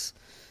colleagues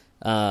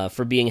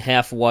for being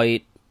half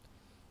white,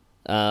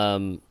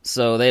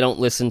 so they don't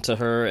listen to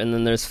her. And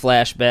then there's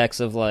flashbacks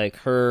of like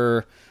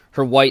her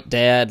white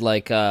dad,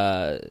 like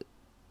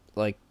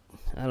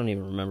I don't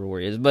even remember where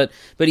he is, but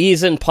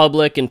he's in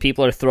public and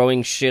people are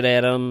throwing shit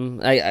at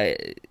him.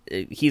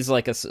 He's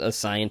like a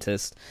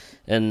scientist,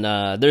 and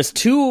there's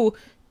two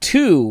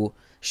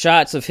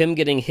shots of him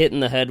getting hit in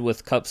the head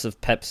with cups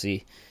of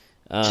Pepsi.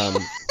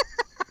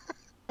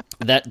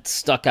 That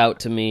stuck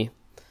out to me.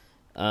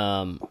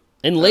 And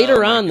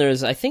later on,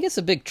 there's, I think it's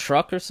a big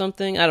truck or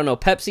something. I don't know.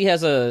 Pepsi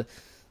has a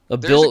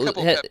bill.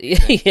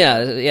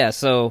 Yeah.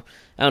 So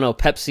I don't know.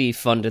 Pepsi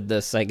funded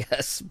this, I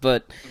guess.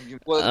 But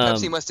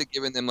Pepsi must have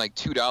given them like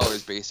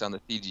 $2 based on the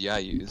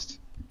CGI used.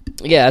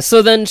 Yeah.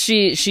 So then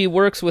she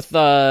works with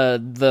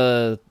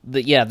the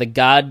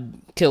God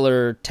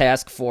Killer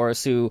Task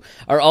Force, who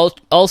are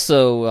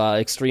also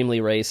extremely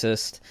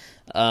racist.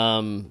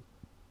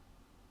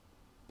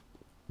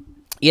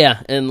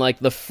 Yeah, and like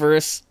the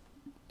first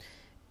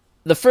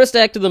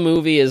act of the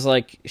movie is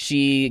like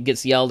she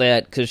gets yelled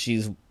at because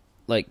she's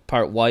like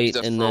part white, He's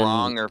a and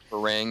farang then or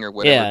farang or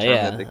whatever term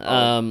that they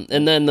call it.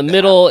 And then the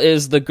middle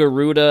is the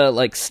Garuda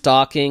like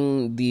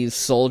stalking these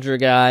soldier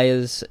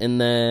guys,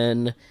 and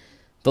then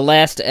the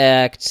last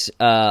act,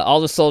 all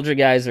the soldier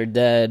guys are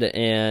dead,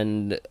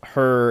 and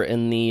her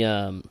and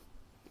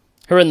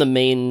the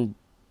main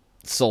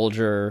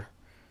soldier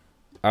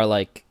are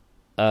like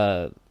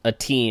a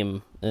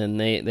team, and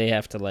they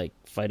have to like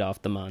fight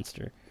off the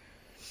monster.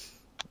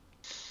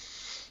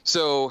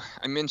 So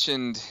I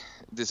mentioned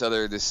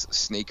this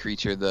snake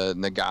creature, the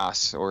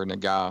Nagas or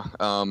Naga.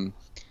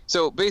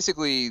 So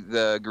basically,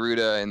 the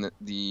Garuda and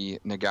the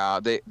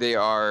Naga, they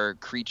are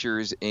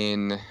creatures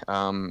in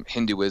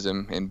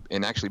Hinduism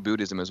and actually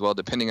Buddhism as well,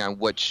 depending on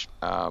which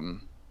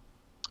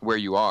where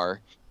you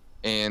are.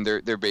 And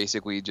they're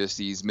basically just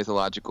these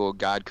mythological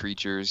god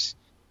creatures.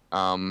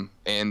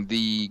 And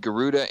the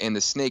Garuda and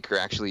the snake are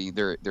actually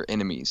they're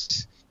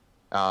enemies.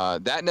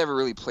 That never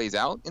really plays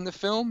out in the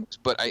film,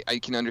 but I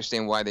can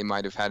understand why they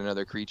might have had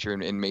another creature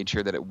and made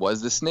sure that it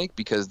was the snake,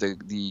 because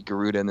the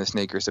Garuda and the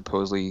snake are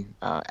supposedly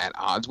at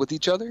odds with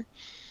each other.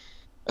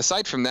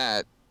 Aside from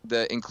that,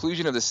 the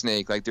inclusion of the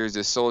snake, like there's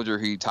this soldier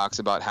who talks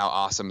about how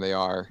awesome they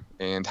are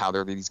and how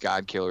they're these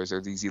god killers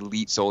or these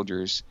elite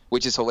soldiers,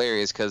 which is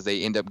hilarious because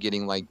they end up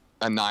getting like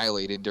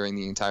annihilated during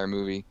the entire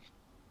movie.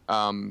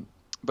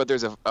 But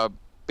there's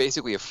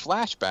basically a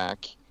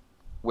flashback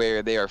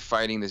where they are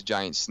fighting this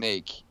giant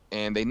snake,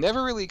 and they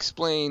never really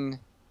explain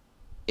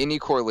any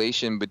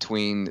correlation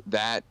between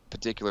that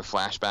particular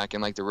flashback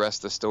and like the rest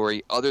of the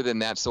story, other than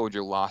that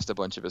soldier lost a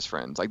bunch of his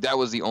friends. Like that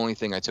was the only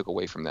thing I took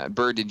away from that.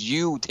 Byrd, did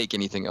you take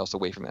anything else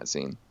away from that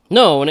scene?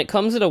 No, and it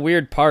comes at a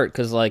weird part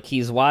because like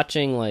he's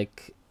watching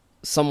like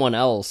someone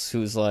else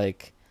who's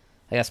like,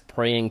 I guess,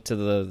 praying to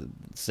the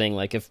saying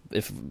like if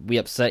we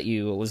upset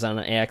you, it was on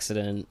an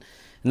accident.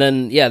 And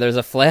then there's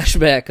a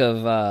flashback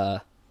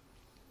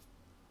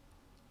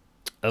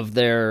of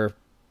their,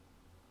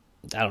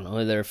 I don't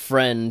know, their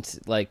friend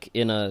like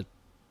in a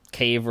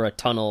cave or a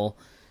tunnel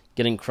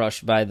getting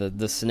crushed by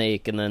the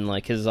snake, and then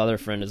like his other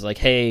friend is like,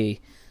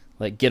 hey,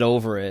 like get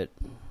over it.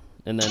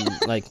 And then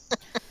like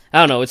I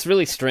don't know, it's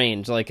really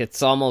strange. Like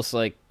it's almost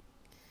like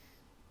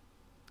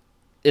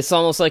it's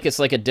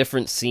like a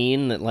different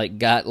scene that like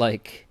got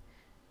like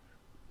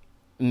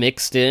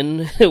mixed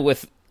in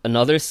with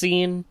another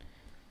scene.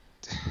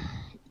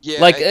 Yeah,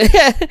 like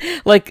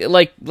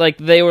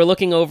they were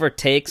looking over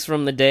takes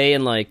from the day,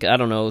 and like I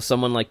don't know,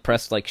 someone like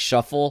pressed like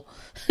shuffle,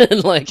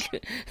 and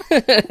like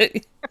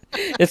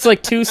it's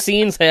like two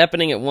scenes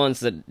happening at once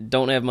that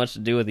don't have much to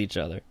do with each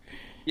other.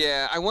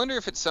 Yeah, I wonder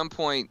if at some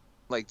point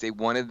like they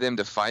wanted them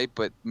to fight,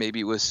 but maybe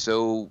it was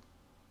so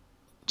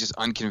just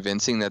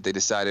unconvincing that they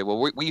decided,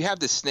 well, we have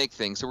this snake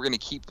thing, so we're gonna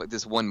keep like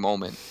this one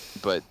moment,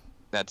 but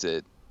that's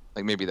it.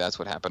 Like maybe that's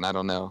what happened. I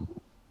don't know.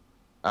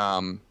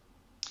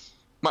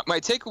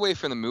 My takeaway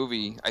from the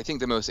movie, I think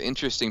the most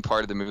interesting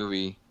part of the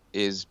movie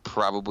is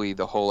probably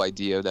the whole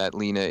idea that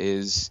Lena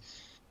is,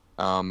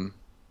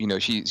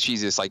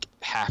 she's this like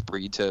half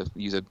breed, to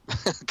use a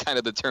kind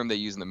of the term they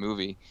use in the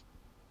movie,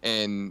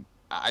 and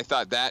I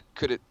thought that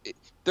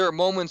there are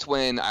moments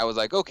when I was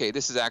like, okay,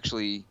 this is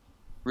actually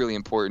really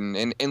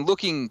important, and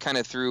looking kind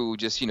of through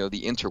just the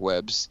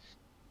interwebs,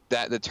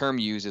 that the term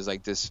used is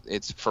like this,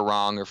 it's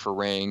farang or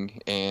farang,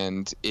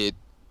 and it,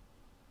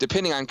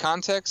 depending on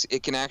context,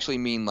 it can actually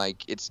mean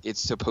like it's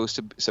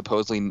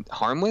supposedly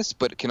harmless,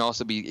 but it can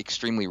also be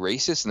extremely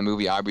racist. And the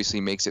movie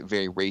obviously makes it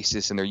very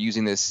racist, and they're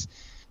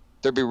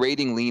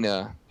berating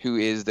Lena, who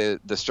is the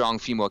strong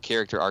female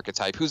character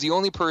archetype, who's the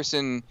only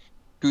person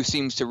who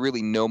seems to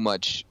really know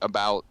much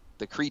about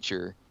the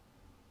creature,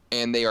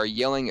 and they are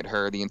yelling at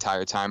her the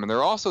entire time. And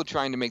they're also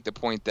trying to make the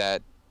point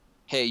that,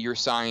 hey, your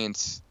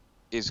science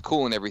is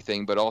cool and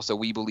everything, but also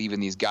we believe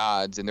in these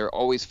gods, and they're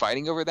always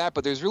fighting over that,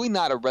 but there's really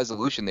not a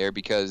resolution there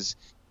because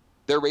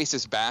they're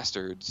racist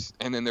bastards,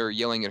 and then they're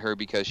yelling at her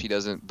because she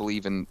doesn't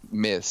believe in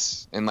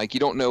myths, and like you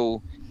don't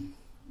know.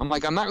 I'm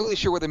not really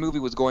sure where the movie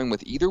was going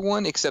with either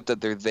one, except that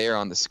they're there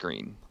on the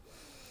screen.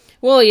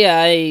 Well,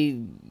 yeah,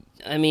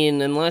 I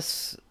mean,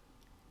 unless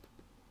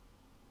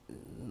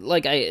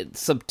like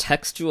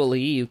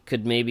subtextually you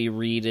could maybe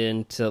read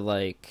into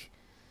like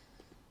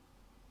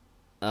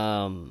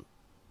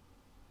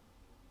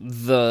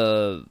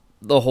the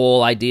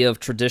whole idea of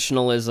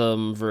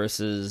traditionalism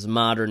versus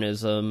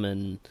modernism,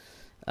 and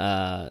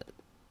at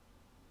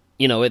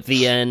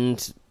the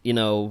end,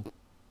 well,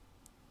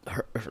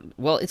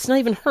 it's not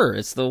even her,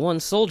 it's the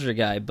one soldier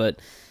guy, but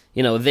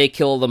they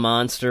kill the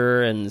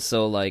monster, and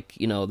so like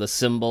the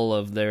symbol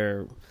of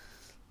their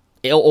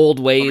old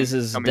ways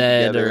is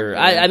dead, or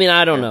I mean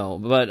I don't know,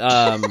 but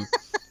I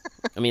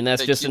mean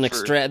that's just an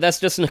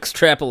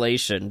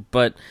extrapolation,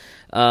 but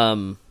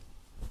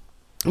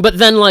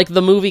then, like,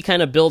 the movie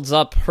kind of builds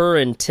up her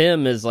and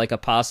Tim as, like, a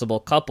possible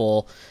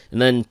couple,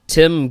 and then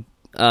Tim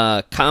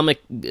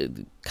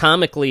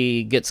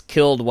comically gets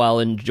killed while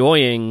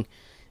really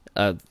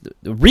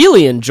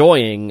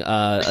enjoying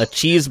a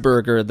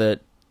cheeseburger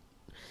that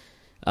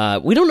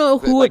we don't know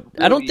who it.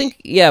 I don't think.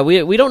 Yeah,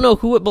 we don't know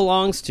who it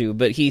belongs to,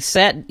 but he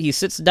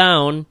sits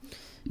down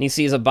and he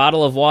sees a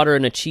bottle of water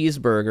and a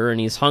cheeseburger, and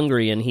he's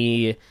hungry, and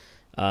he's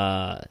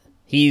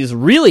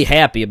really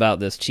happy about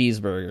this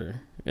cheeseburger,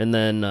 and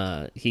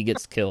then he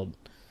gets killed.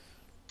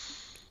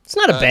 It's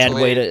not a bad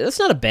way to. It's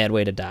not a bad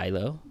way to die,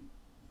 though.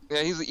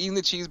 Yeah, he's eating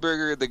the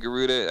cheeseburger. The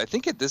Garuda, I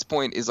think at this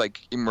point, is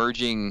like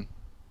emerging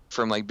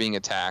from like being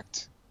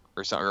attacked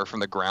or something, or from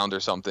the ground or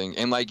something,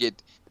 and like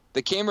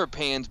the camera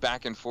pans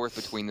back and forth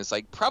between this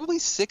like probably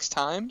 6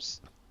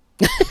 times.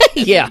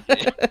 Yeah.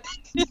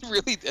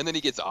 Really, and then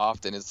he gets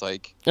off, and it's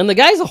like. And the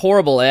guy's a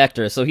horrible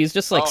actor, so he's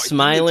just like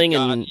smiling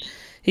and.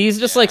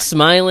 He's just like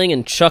smiling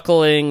and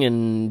chuckling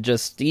and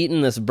just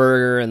eating this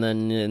burger, and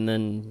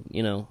then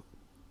you know,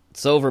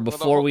 it's over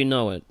before we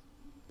know it.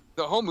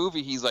 The whole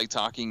movie, he's like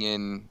talking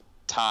in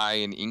Thai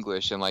and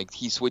English, and like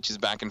he switches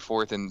back and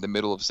forth in the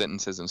middle of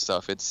sentences and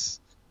stuff. I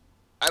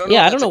don't know.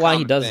 Yeah, I don't know why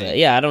he does that.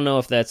 Yeah, I don't know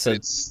if that's a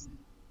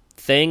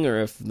thing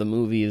or if the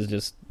movie is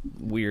just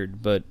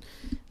weird, but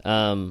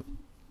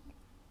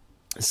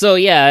so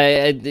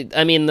yeah,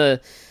 I mean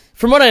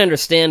from what I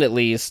understand at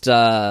least.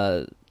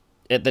 I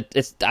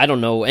don't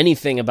know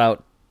anything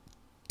about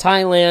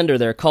Thailand or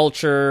their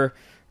culture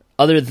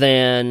other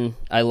than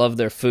I love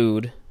their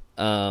food.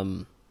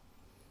 So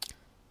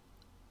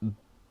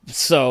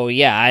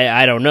yeah,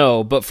 I don't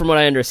know, but from what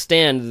I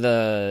understand,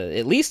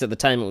 at least at the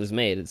time it was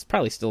made, it's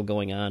probably still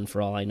going on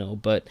for all I know.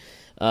 But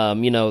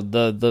you know,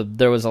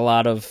 there was a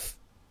lot of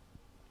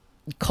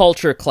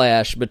culture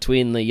clash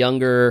between the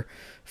younger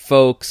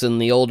folks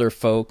and the older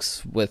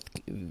folks, with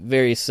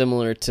very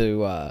similar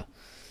to.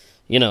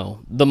 You know,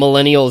 the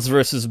millennials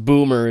versus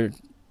boomer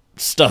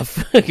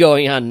stuff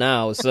going on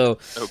now. So,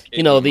 okay,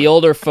 you know, the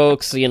older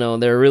folks, you know,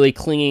 they're really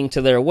clinging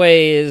to their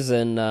ways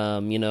and,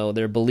 you know,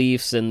 their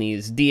beliefs in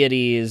these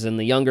deities. And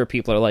the younger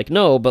people are like,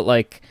 no, but,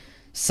 like,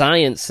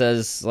 science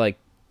says, like,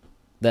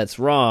 that's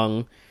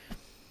wrong.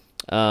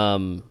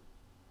 And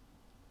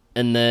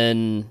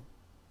then...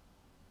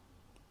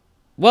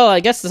 Well, I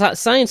guess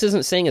science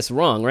isn't saying it's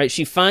wrong, right?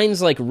 She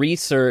finds, like,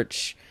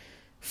 research...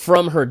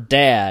 from her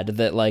dad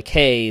that like,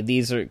 hey,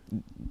 there's a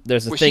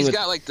thing. She's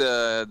got like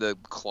the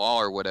claw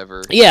or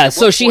whatever. Yeah,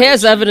 so she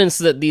has evidence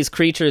that these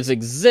creatures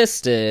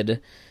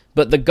existed,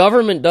 but the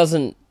government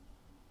doesn't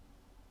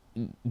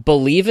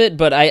believe it.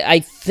 But I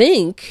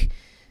think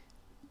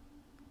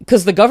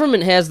because the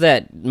government has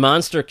that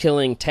monster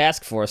killing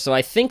task force, so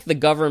I think the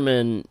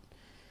government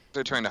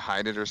they're trying to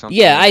hide it or something.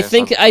 Yeah, I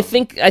think.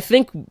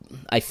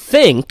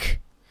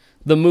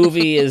 The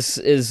movie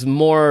is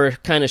more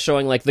kind of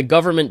showing like the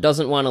government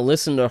doesn't want to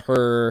listen to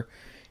her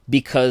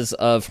because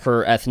of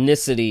her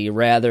ethnicity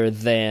rather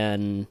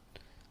than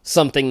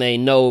something they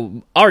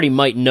already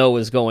might know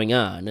is going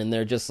on. And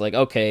they're just like,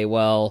 okay,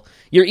 well,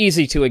 you're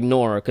easy to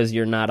ignore because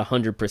you're not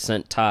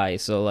 100% Thai,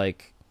 so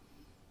like,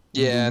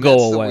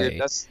 go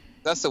away.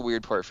 That's the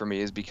weird part for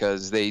me, is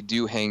because they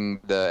do hang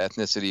the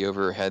ethnicity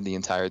over her head the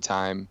entire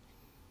time,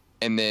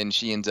 and then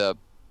she ends up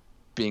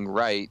being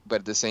right, but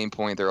at the same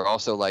point they're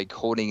also like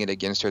holding it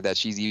against her that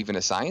she's even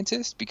a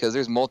scientist, because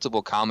there's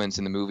multiple comments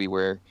in the movie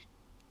where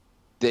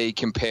they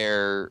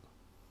compare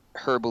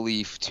her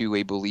belief to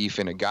a belief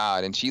in a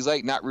god, and she's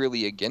like not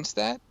really against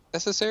that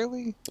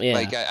necessarily. Yeah.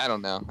 Like I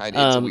don't know.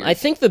 I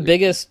think the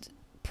biggest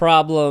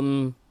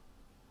problem,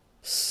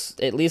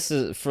 at least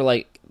for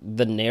like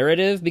the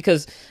narrative,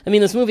 because I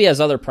mean this movie has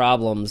other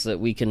problems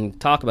that we can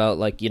talk about,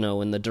 like, you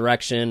know, in the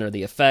direction or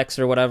the effects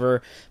or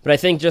whatever, but I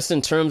think just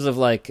in terms of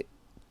like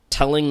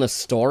telling the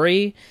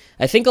story,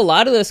 I think a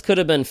lot of this could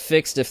have been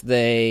fixed if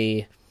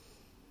they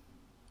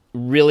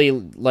really,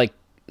 like,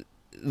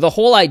 the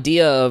whole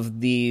idea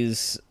of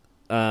these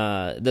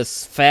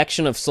this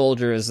faction of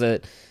soldiers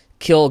that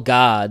kill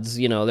gods,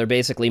 you know, they're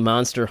basically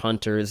monster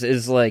hunters,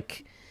 is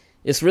like,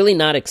 it's really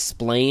not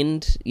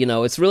explained. You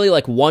know, it's really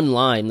like one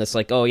line that's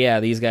like, oh yeah,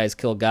 these guys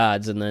kill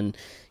gods, and then,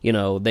 you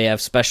know, they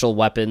have special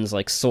weapons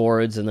like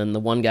swords, and then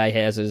the one guy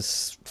has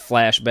his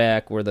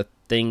flashback where the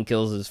thing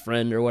kills his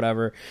friend or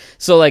whatever.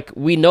 So like,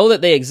 we know that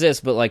they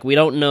exist, but like, we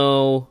don't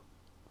know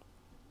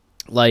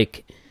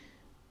like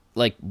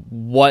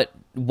what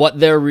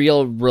their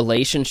real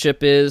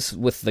relationship is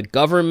with the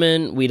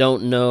government. We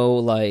don't know,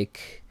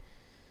 like,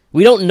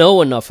 we don't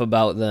know enough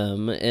about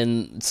them.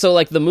 And so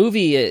like the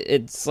movie,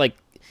 it's like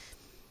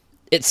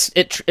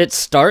it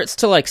starts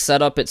to like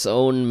set up its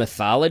own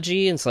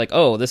mythology, and it's like,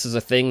 oh, this is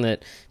a thing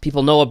that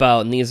people know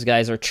about, and these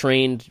guys are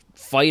trained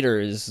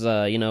fighters,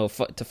 you know,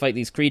 to fight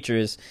these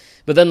creatures.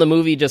 But then the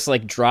movie just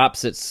like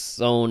drops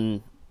its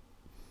own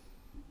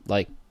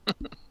like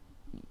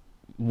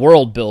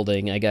world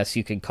building, I guess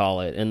you could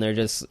call it, and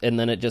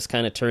then it just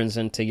kind of turns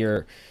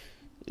into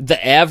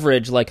the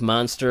average like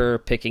monster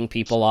picking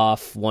people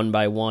off one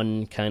by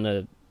one kind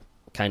of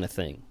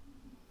thing.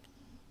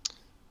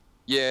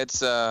 Yeah, it's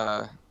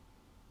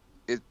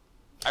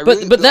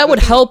but that would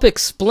help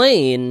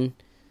explain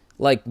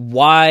like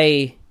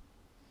why,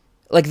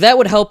 like that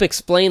would help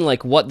explain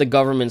like what the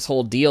government's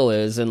whole deal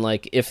is, and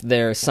like if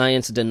they're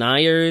science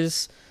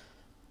deniers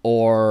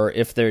or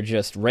if they're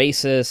just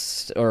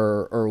racist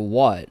or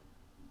what.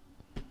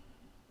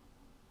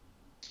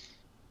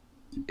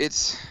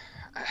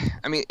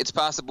 I mean, it's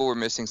possible we're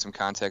missing some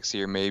context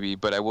here, maybe,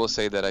 but I will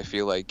say that I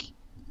feel like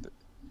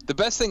the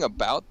best thing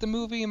about the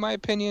movie, in my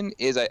opinion,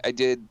 is I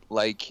did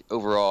like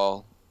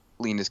overall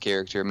Lena's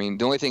character. I mean,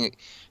 the only thing,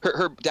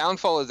 her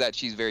downfall is that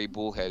she's very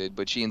bullheaded,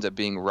 but she ends up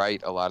being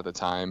right a lot of the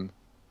time.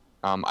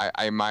 I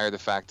admire the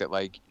fact that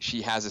like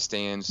she has a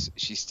stance,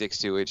 she sticks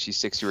to it, she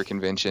sticks to her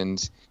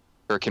convictions,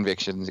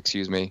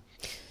 excuse me.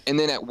 And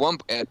then at one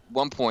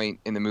point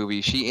in the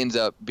movie, she ends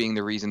up being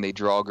the reason they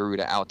draw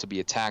Garuda out to be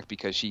attacked,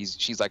 because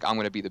she's like, I'm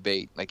going to be the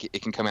bait. Like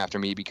it can come after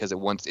me because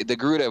the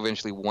Garuda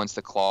eventually wants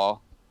the claw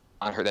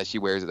on her that she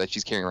wears, that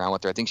she's carrying around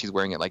with her. I think she's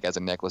wearing it like as a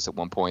necklace at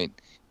one point.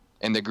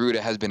 And the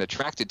Garuda has been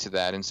attracted to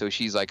that, and so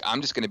she's like, I'm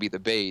just going to be the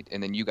bait,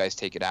 and then you guys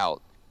take it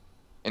out.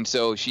 And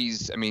so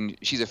she's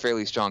a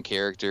fairly strong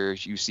character.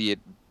 You see it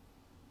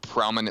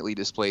prominently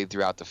displayed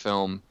throughout the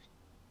film.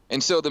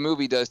 And so the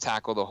movie does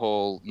tackle the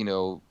whole,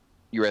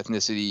 your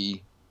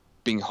ethnicity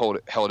being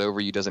held over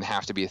you doesn't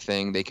have to be a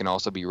thing. They can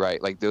also be right.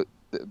 Like the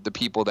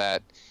people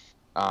that,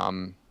 I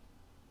don't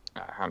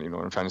even know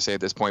what I'm trying to say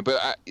at this point,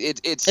 but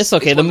it's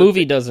okay. The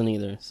movie doesn't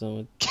either.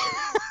 So.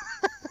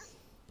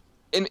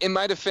 In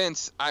my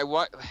defense,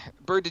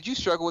 Byrd, did you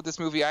struggle with this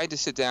movie? I had to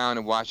sit down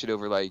and watch it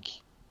over like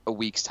a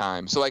week's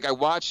time. So like I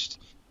watched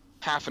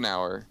half an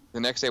hour. The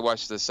next day I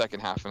watched the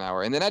second half an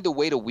hour, and then I had to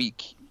wait a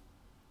week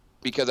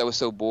because I was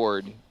so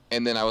bored.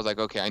 And then I was like,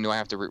 okay, I know I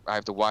have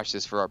to watch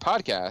this for our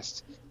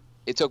podcast.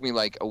 It took me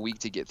like a week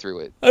to get through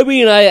it. I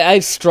mean, I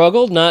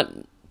struggled, not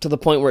to the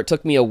point where it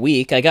took me a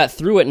week. I got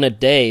through it in a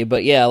day,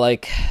 but yeah,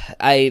 like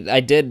I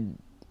did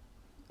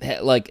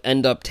like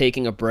end up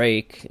taking a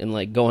break and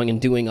like going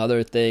and doing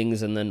other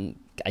things, and then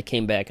I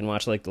came back and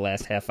watched like the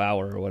last half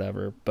hour or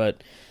whatever.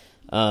 But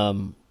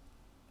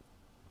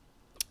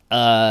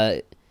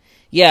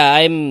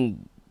yeah,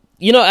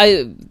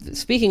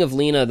 speaking of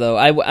Lena though,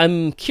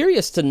 I'm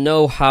curious to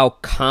know how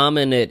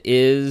common it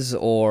is,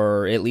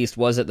 or at least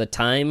was at the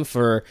time,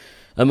 for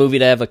a movie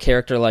to have a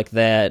character like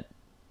that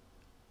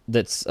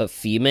that's a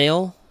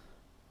female.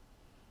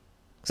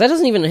 Because that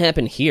doesn't even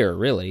happen here,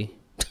 really.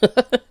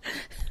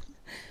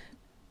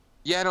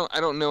 Yeah, I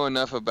don't know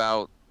enough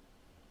about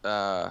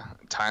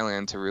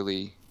Thailand to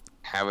really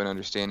have an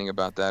understanding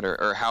about that,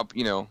 or how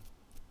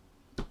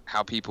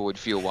how people would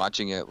feel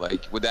watching it.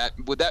 Like would that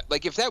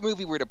like if that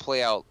movie were to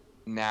play out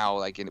now,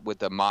 like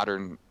with a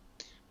modern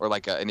or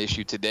like an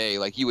issue today,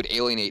 like you would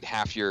alienate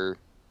half your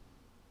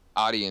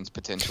audience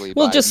potentially.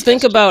 Well, just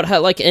think about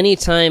how like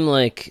anytime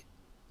like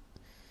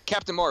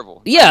Captain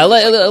Marvel. Yeah,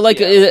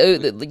 like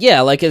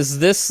is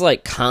this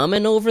like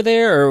common over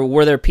there, or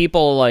were there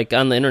people like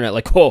on the internet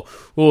like, oh,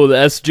 the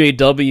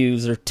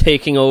SJWs are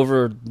taking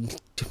over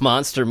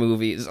monster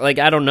movies? Like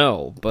I don't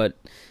know, but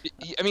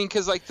I mean,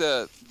 because like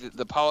the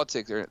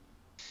politics or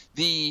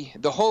the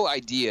whole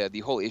idea, the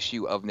whole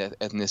issue of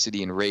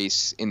ethnicity and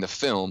race in the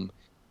film,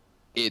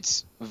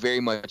 it's very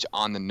much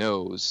on the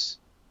nose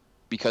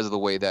because of the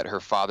way that her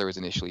father was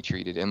initially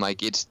treated, and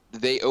like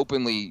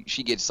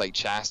she gets like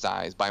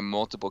chastised by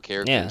multiple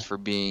characters for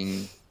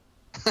being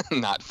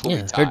not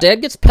fully Thai. Her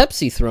dad gets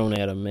Pepsi thrown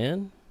at him,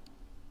 man.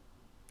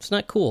 It's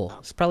not cool.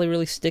 It's probably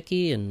really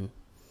sticky and.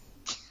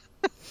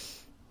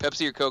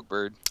 Pepsi or Coke,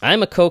 Byrd?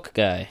 I'm a Coke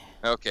guy.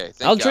 Okay,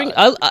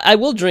 I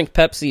will drink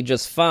Pepsi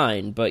just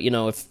fine, but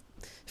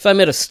if I'm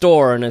at a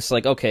store and it's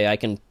like, okay, I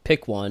can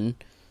pick one,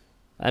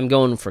 I'm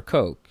going for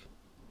Coke.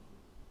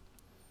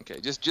 Okay,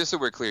 just so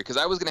we're clear, because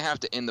I was going to have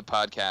to end the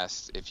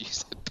podcast if you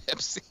said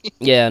Pepsi.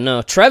 Yeah,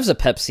 no, Trev's a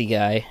Pepsi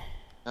guy.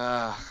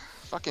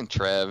 Fucking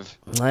Trev.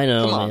 I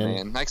know, Come on,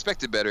 man. I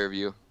expected better of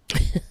you.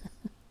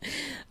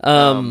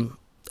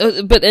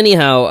 But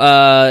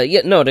anyhow,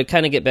 to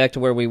kind of get back to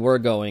where we were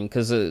going,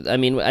 because I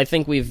mean, I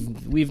think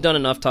we've done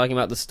enough talking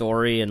about the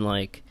story and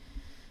like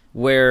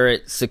where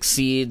it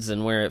succeeds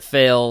and where it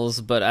fails.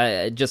 But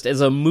I just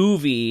as a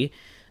movie,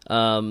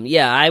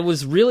 I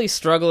was really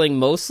struggling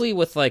mostly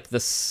with like the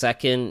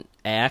second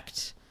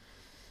act.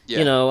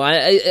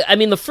 Yeah. I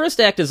mean, the first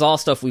act is all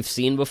stuff we've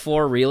seen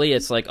before. Really,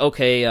 it's like,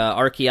 okay,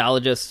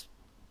 archaeologists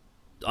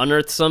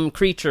unearth some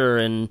creature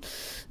and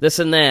this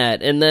and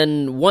that, and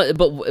then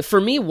but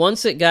for me,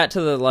 once it got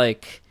to the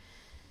like,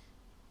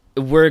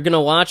 we're gonna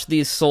watch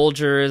these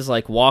soldiers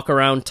like walk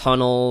around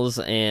tunnels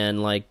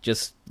and like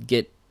just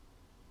get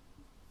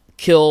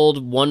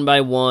killed one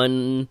by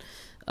one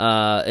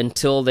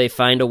until they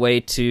find a way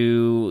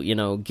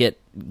to get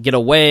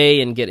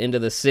away and get into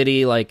the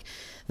city. Like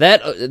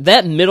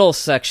that middle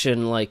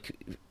section like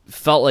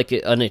felt like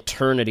an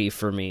eternity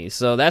for me.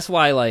 So that's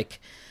why like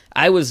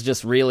I was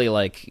just really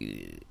like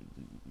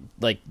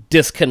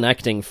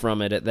disconnecting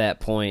from it at that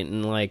point,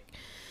 and like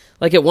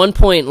at one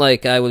point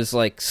like I was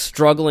like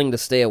struggling to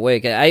stay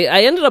awake.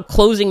 I ended up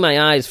closing my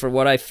eyes for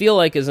what I feel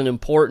like is an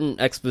important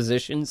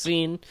exposition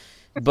scene,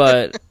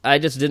 but I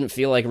just didn't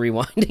feel like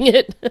rewinding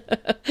it.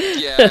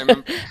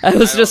 Yeah, I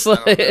was just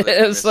like,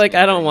 it was like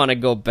I don't want to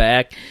go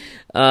back.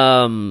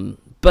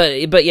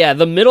 But yeah,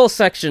 the middle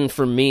section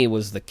for me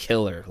was the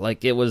killer.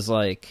 Like it was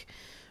like,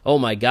 oh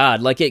my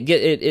god, like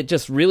it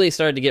just really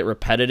started to get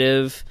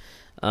repetitive.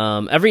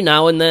 Every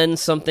now and then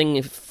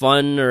something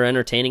fun or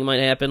entertaining might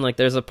happen. Like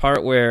there's a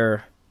part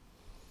where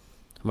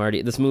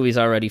this movie's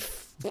already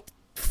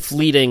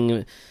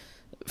fleeting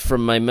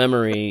from my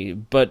memory,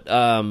 but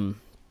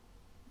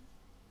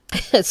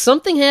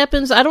something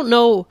happens. I don't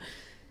know.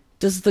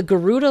 Does the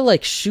Garuda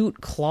like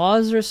shoot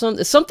claws or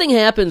something? Something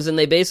happens and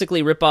they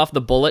basically rip off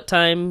the bullet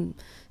time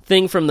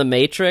thing from the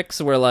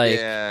Matrix, where like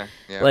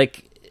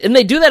like, and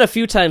they do that a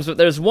few times, but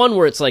there's one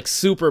where it's like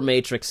super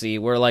Matrixy,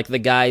 where like the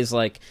guy's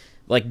like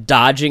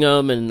dodging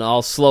them and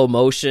all slow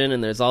motion,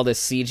 and there's all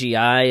this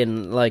CGI,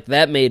 and like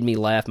that made me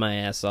laugh my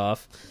ass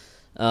off.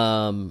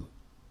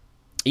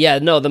 Yeah,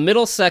 no, the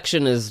middle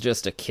section is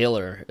just a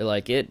killer.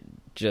 Like it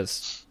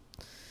was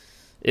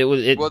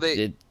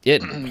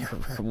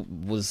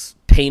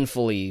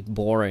painfully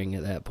boring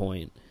at that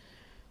point.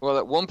 Well,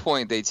 at one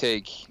point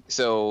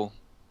they're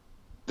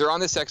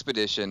on this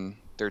expedition.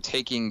 They're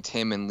taking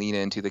Tim and Lena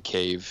into the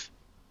cave.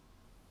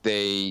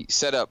 They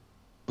set up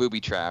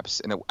booby traps,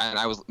 and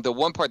the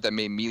one part that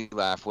made me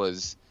laugh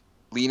was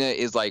Lena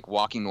is like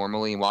walking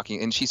normally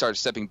and she starts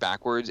stepping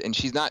backwards, and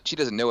she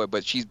doesn't know it,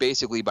 but she's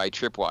basically by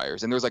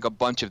tripwires, and there's like a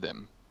bunch of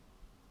them.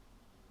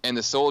 And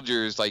the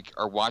soldiers like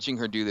are watching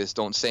her do this,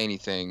 don't say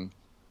anything.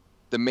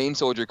 The main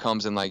soldier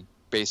comes and like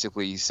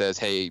basically says,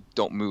 "Hey,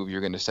 don't move,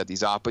 you're going to set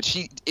these off." But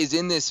she is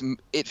in this,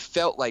 it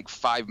felt like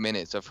 5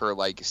 minutes of her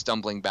like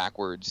stumbling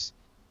backwards,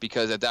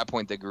 because at that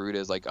point the Garuda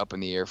is like up in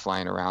the air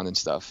flying around and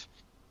stuff.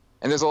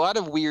 And there's a lot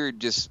of weird,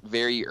 just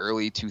very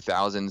early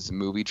 2000s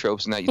movie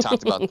tropes in that. You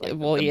talked about like,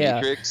 well, the yeah.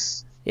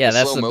 Matrix. Yeah,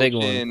 that's slow the big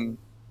motion, one.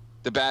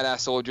 The badass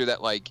soldier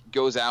that like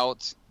goes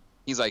out.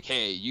 He's like,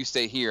 "Hey, you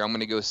stay here. I'm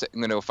gonna go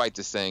fight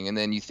this thing." And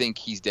then you think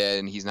he's dead,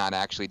 and he's not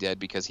actually dead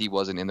because he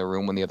wasn't in the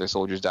room when the other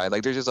soldiers died.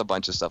 Like, there's just a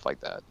bunch of stuff like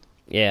that.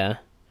 Yeah.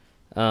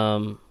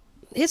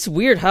 It's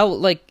weird how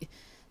like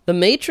the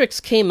Matrix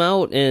came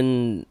out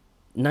in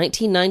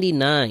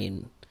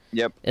 1999.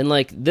 Yep. And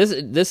like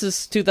this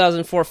is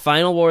 2004.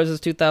 Final Wars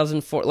is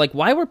 2004. Like,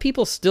 why were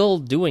people still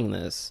doing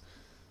this?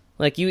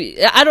 Like,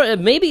 I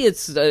don't. Maybe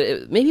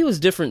it was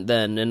different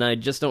then, and I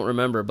just don't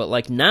remember. But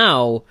like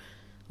now,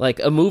 like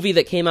a movie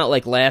that came out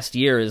like last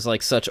year is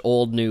like such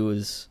old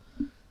news,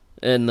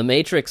 and The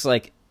Matrix,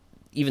 like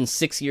even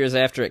 6 years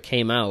after it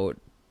came out,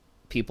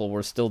 people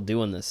were still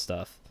doing this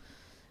stuff.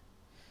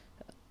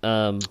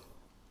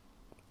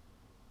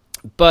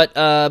 But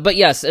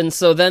yes, and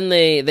so then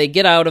they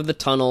get out of the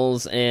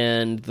tunnels,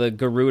 and the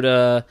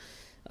Garuda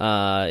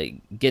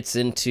gets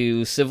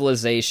into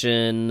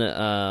civilization.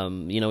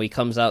 They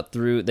come out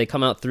through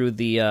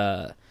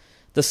the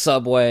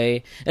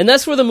subway, and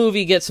that's where the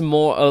movie gets a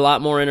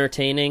lot more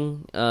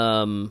entertaining.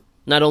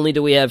 Not only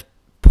do we have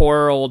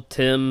poor old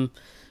Tim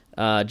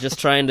just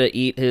trying to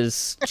eat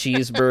his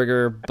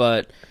cheeseburger,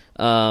 but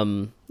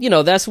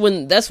that's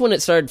when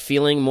it started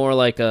feeling more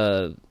like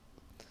a,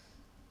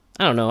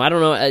 I don't know.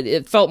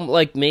 It felt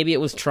like maybe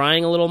it was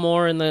trying a little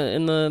more in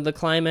the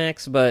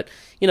climax, but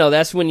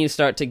that's when you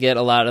start to get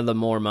a lot of the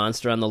more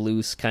monster on the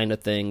loose kind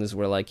of things,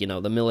 where like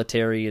the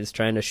military is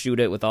trying to shoot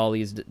it with all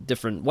these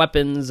different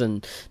weapons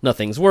and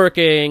nothing's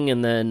working,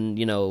 and then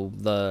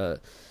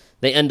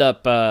they end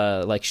up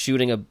like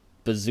shooting a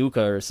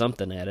bazooka or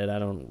something at it. I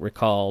don't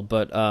recall,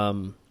 but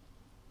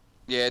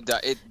yeah, it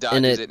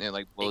dodges it and it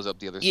like blows up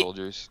the other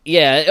soldiers.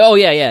 Yeah, oh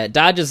yeah, it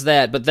dodges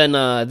that, but then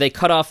they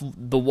cut off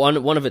the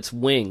one of its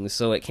wings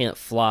so it can't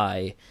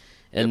fly,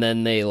 and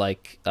then they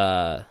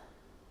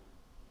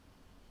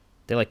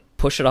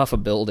push it off a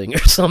building or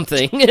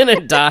something, and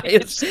it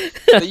dies.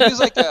 They use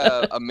like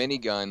a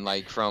minigun,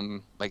 like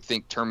from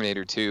think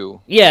Terminator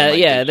 2.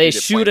 Yeah, they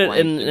shoot it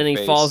and he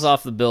falls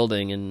off the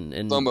building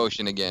and slow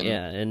motion again.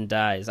 Yeah, and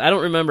dies. I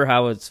don't remember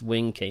how its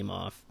wing came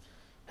off.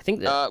 I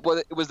think that well,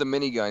 it was the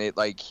minigun.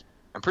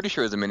 I'm pretty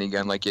sure it was a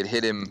minigun. Like, it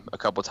hit him a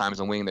couple times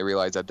in the wing. They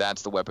realized that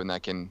that's the weapon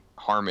that can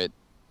harm it.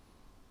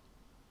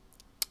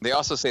 They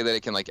also say that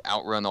it can, like,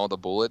 outrun all the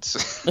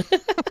bullets. It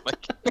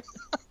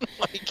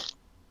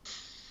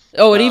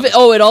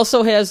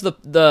also has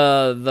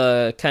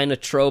the kind of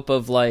trope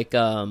of, like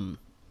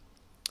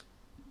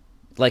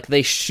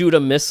they shoot a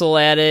missile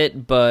at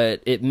it,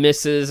 but it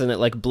misses, and it,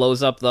 like,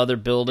 blows up the other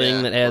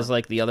building that has,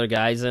 like, the other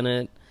guys in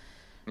it.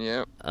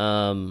 Yep.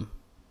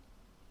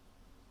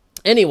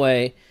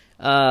 Anyway,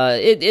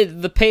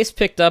 the pace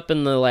picked up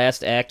in the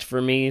last act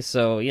for me,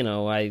 so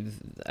I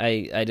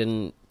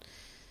didn't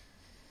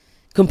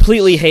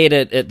completely hate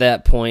it at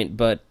that point,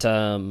 but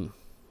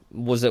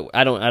was it?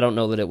 I don't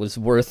know that it was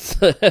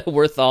worth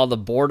worth all the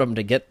boredom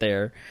to get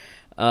there.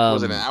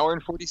 Was it an hour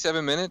and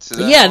 47 minutes?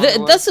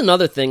 That's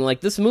another thing. Like,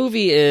 this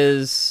movie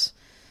is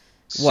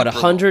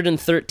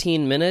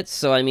 113 minutes,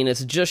 so I mean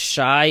it's just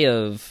shy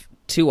of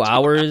 2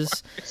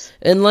 hours.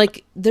 And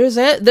like this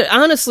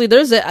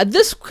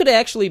could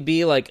actually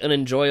be like an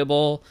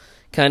enjoyable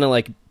kind of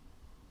like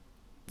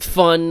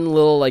fun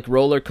little like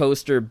roller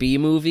coaster B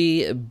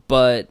movie,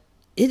 but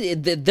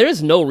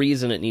there's no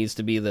reason it needs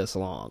to be this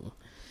long.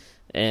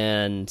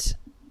 And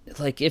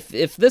like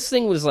if this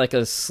thing was like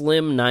a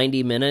slim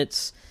 90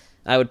 minutes,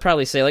 I would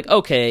probably say, like,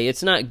 okay,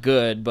 it's not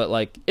good, but,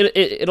 like,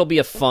 it'll be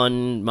a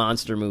fun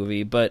monster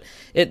movie. But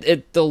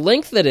the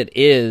length that it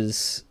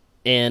is,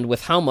 and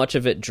with how much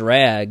of it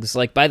drags,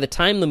 like, by the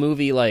time the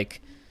movie,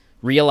 like,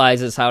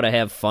 realizes how to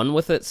have fun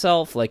with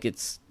itself, like,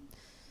 it's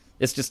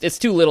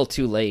too little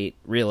too late,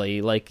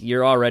 really. Like,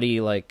 you're already,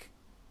 like,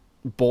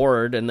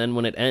 bored, and then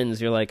when it ends,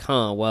 you're like,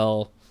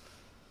 well,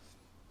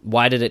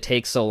 why did it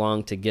take so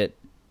long to get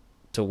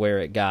to where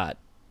it got?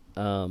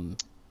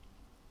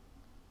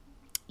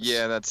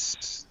 Yeah,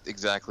 that's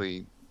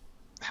exactly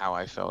how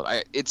I felt.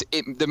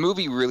 The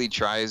movie really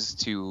tries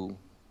to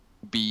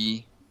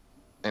be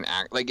an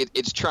act, like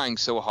it's trying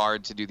so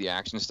hard to do the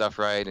action stuff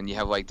right, and you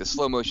have like the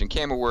slow motion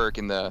camera work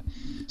and the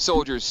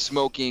soldiers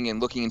smoking and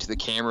looking into the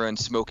camera and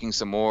smoking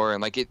some more,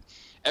 and like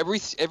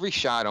every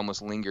shot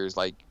almost lingers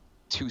like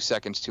 2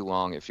 seconds too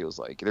long. It feels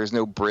like there's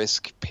no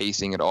brisk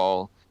pacing at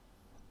all.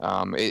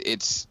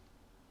 It's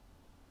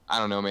I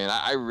don't know, man.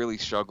 I really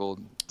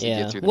struggled to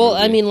get through the movie.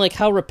 I mean, like,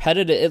 how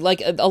repetitive...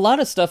 like, a lot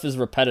of stuff is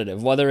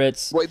repetitive, whether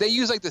it's... Well, they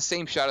use, like, the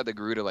same shot of the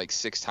Garuda, like,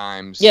 6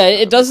 times. Yeah,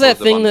 it does that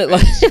thing that,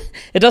 like...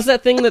 it does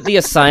that thing that the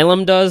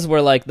Asylum does,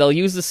 where, like, they'll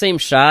use the same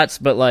shots,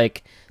 but,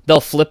 like,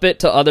 they'll flip it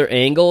to other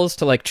angles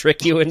to, like,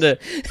 trick you into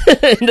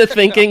into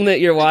thinking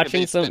that you're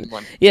watching something.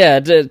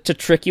 Yeah, to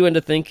trick you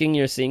into thinking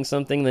you're seeing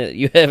something that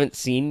you haven't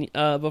seen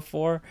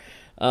before.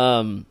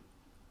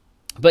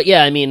 But,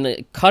 yeah, I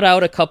mean, cut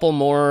out a couple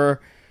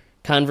more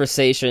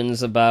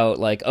conversations about,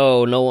 like,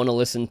 oh, no one will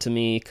listen to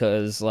me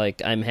because,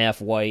 like, I'm half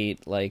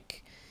white.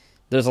 Like,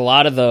 there's a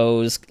lot of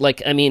those.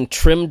 Like, I mean,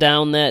 trim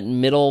down that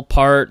middle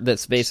part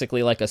that's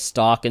basically like a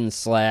stalk and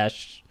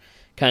slash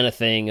kind of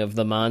thing of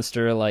the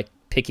monster, like,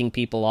 picking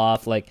people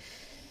off. Like,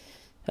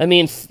 I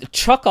mean,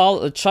 chuck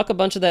a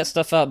bunch of that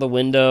stuff out the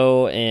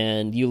window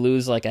and you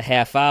lose, like, a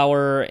half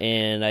hour,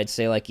 and I'd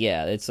say, like,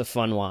 yeah, it's a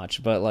fun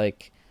watch. But,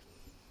 like,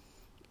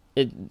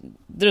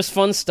 there's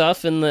fun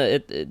stuff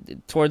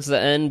in towards the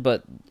end,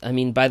 but I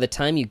mean, by the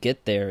time you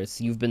get there,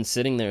 you've been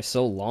sitting there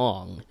so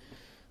long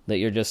that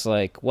you're just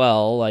like,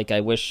 well, like,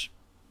 I wish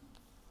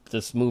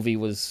this movie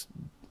was,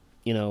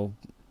 you know,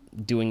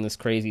 doing this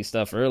crazy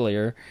stuff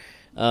earlier.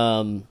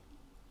 And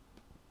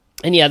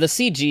yeah, the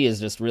CG is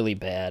just really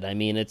bad. I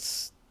mean,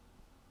 it's...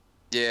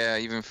 Yeah,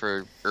 even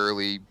for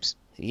early...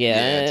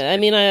 Yeah, I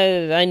mean,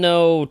 I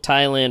know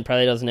Thailand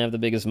probably doesn't have the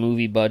biggest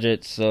movie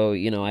budget, so,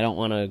 you know, I don't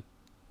want to,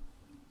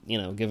 you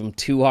know, give them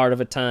too hard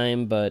of a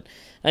time, but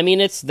I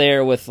mean, it's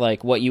there with,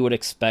 like, what you would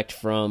expect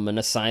from an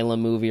Asylum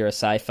movie or a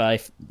sci-fi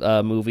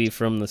movie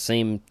from the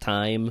same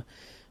time,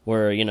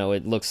 where, you know,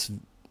 it looks,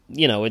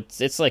 you know,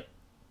 it's like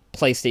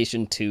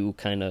PlayStation 2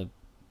 kind of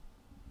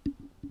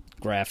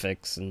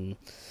graphics. And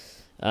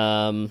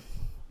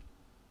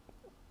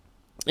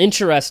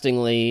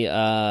interestingly,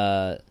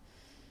 the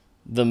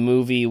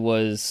movie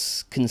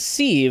was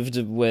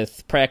conceived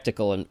with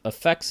practical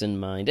effects in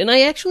mind, and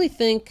I actually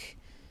think,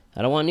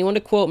 I don't want anyone to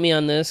quote me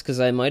on this because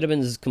I might have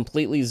been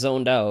completely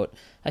zoned out,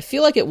 I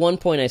feel like at one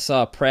point I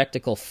saw a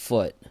practical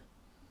foot.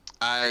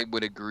 I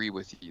would agree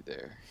with you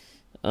there.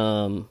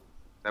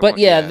 But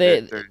yeah,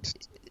 they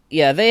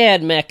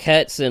had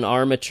maquettes and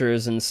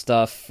armatures and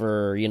stuff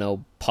for, you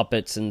know,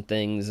 puppets and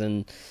things,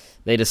 and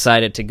they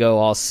decided to go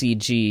all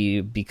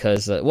CG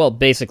because,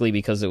 basically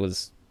because it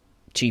was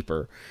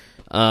cheaper.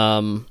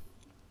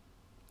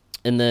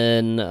 And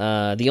then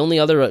the only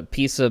other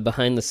piece of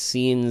behind the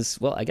scenes,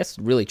 well, I guess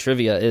really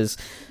trivia is,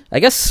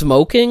 I guess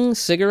smoking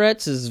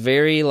cigarettes is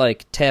very,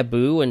 like,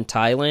 taboo in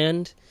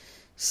Thailand.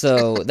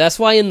 So that's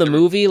why in the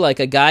movie, like,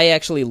 a guy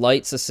actually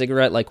lights a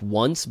cigarette, like,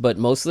 once, but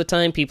most of the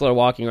time people are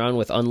walking around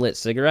with unlit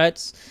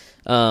cigarettes.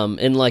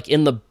 And, like,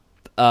 in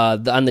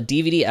on the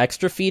DVD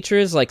extra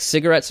features, like,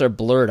 cigarettes are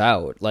blurred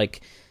out.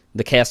 Like,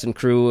 the cast and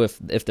crew, if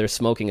they're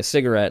smoking a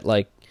cigarette,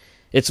 like,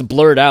 it's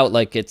blurred out,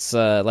 like it's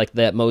like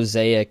that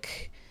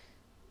mosaic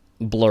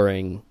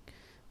blurring,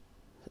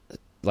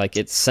 like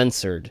it's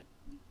censored.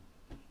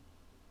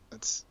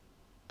 That's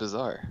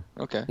bizarre.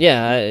 Okay.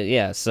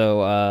 Yeah.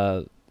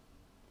 So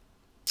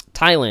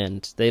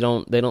Thailand, they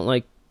don't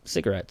like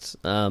cigarettes.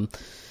 I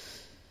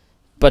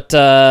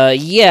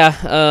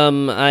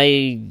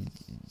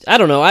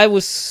don't know. I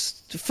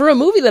was, for a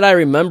movie that I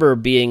remember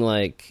being,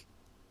 like,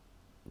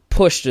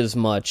 pushed as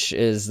much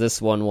as this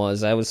one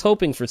was, I was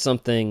hoping for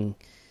something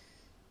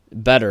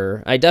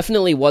better. I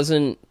definitely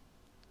wasn't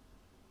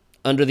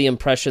under the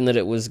impression that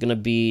it was going to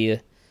be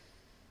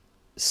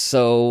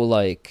so,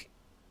 like,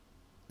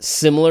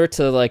 similar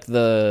to, like,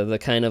 the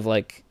kind of,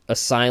 like,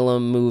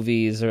 Asylum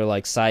movies or,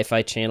 like,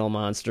 Sci-Fi Channel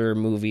monster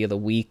movie of the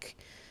week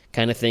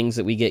kind of things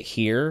that we get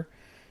here.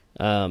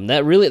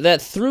 That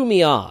threw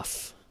me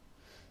off.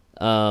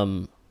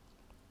 And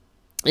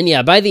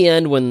yeah, by the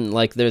end, when,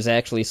 like, there's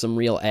actually some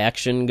real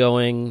action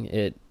going,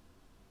 it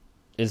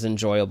is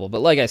enjoyable.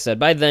 But like I said,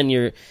 by then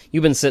you've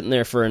been sitting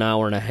there for an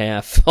hour and a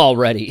half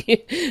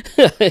already.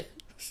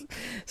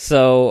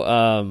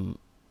 So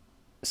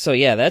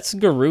yeah, that's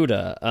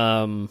Garuda.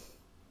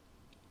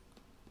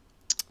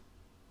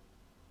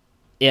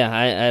 Yeah,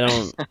 I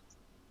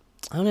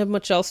don't have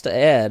much else to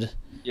add.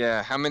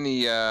 Yeah, how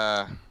many?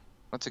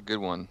 What's a good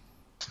one?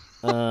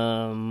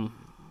 Racist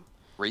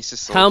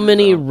soldiers? How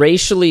many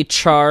racially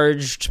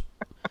charged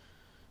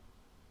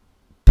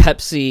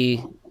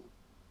Pepsi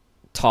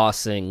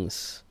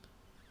tossings?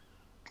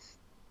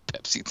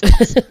 Pepsi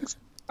tossings.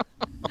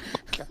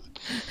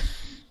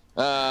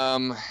 Oh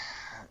my God.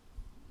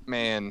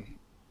 Man,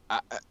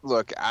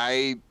 look,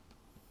 by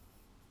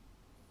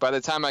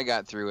the time I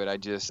got through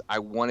it, I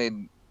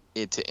wanted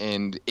it to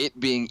end. It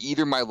being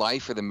either my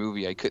life or the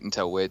movie, I couldn't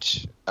tell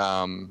which.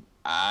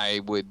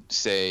 I would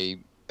say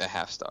a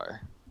half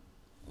star.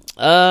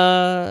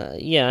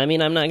 Yeah, I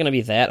mean, I'm not gonna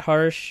be that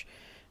harsh.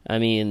 I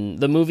mean,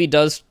 the movie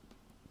does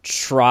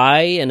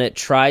try, and it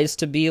tries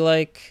to be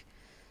like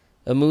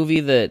a movie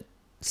that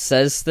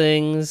says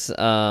things,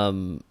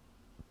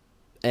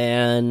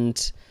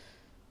 and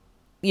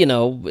you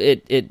know,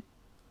 it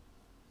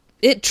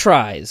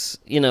tries,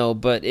 you know,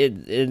 but it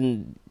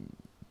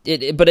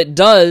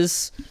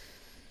does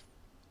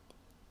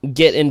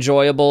get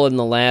enjoyable in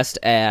the last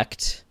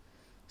act.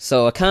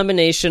 So a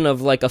combination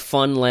of like a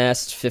fun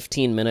last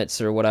 15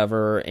 minutes or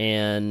whatever,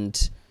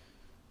 and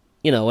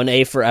you know, an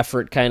A for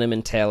effort kind of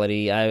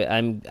mentality.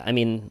 I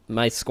mean,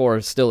 my score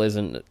still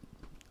isn't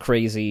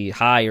crazy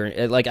high,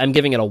 or like I'm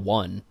giving it a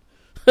 1.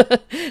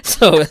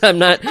 So I'm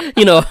not,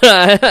 you know,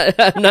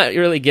 I'm not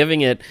really giving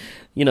it,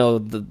 you know,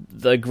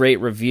 the great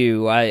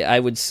review. I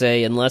would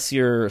say, unless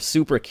you're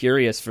super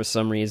curious for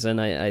some reason,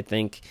 I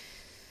think,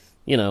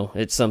 you know,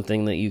 it's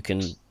something that you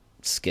can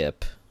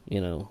skip. You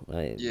know,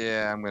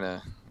 yeah, I'm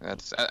gonna. I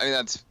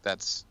mean,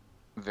 that's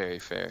very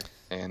fair.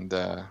 And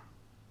yeah,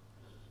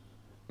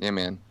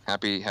 man,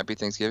 happy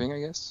Thanksgiving,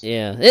 I guess.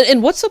 Yeah,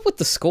 and what's up with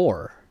the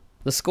score?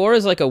 The score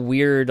is like a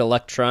weird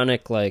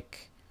electronic,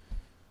 like.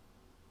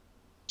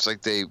 It's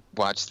like they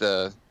watched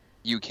the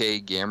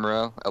UK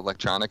Gamera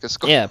Electronica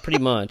score. Yeah, pretty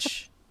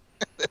much.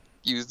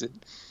 Used it.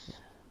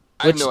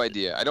 I have no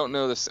idea. I don't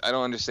know this. I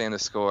don't understand the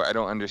score. I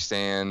don't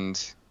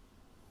understand.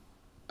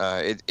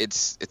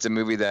 It's a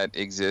movie that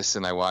exists,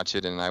 and I watch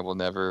it, and I will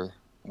never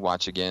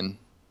watch again.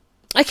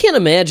 I can't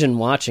imagine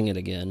watching it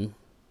again.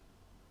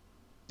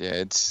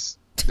 Yeah,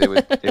 there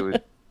would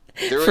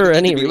for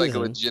any be reason. like a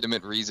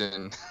legitimate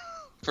reason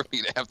for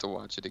me to have to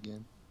watch it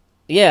again.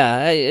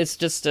 Yeah, it's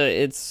just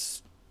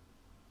it's.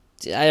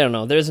 I don't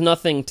know. There's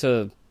nothing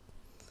to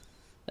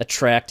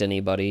attract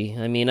anybody.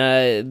 I mean,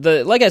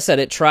 like I said,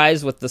 it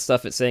tries with the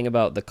stuff it's saying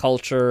about the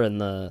culture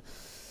and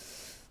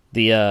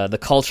the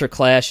culture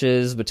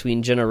clashes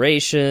between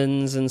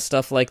generations and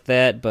stuff like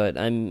that. But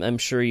I'm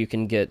sure you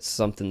can get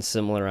something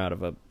similar out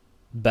of a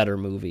better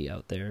movie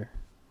out there.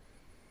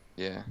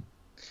 Yeah,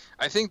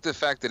 I think the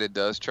fact that it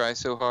does try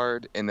so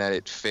hard and that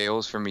it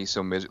fails for me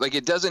so miserably, like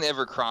it doesn't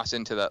ever cross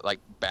into that like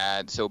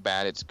bad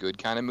it's good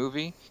kind of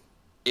movie.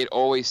 It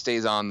always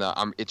stays on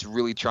the it's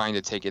really trying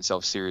to take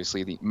itself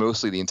seriously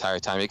mostly the entire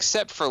time,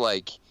 except for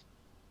like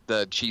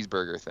the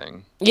cheeseburger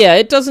thing. Yeah,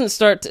 it doesn't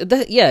start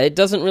it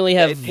doesn't really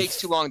have. It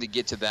takes too long to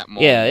get to that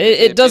moment. Yeah,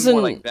 it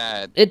doesn't like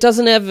that. It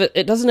doesn't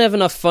have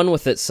enough fun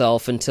with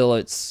itself until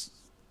it's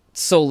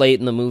so late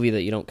in the movie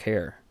that you don't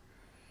care.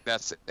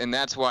 That's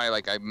why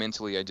like I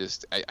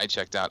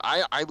checked out.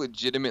 I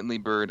legitimately,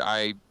 Byrd,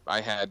 I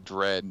had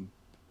dread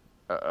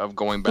of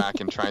going back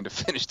and trying to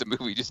finish the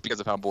movie just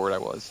because of how bored I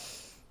was.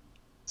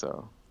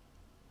 So,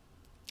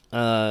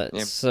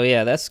 So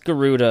yeah, that's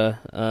Garuda.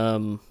 I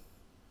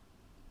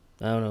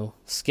don't know.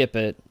 Skip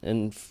it,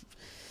 and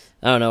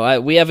I don't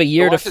know. We have a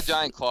year watch to the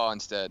Giant Claw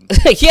instead.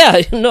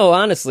 Yeah, no,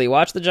 honestly,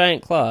 watch the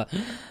Giant Claw.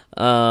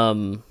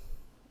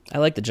 I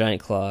like the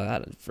Giant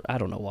Claw. I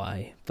don't know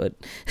why, but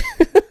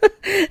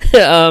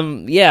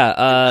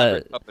yeah.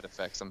 Puppet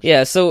effects, I'm sure.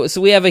 Yeah, so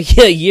we have a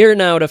year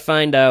now to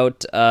find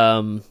out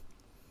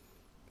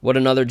what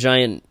another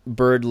giant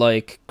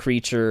bird-like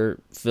creature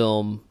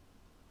film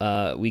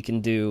we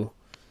can do.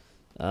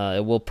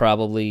 It will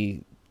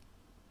probably,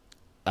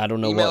 I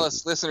don't know, email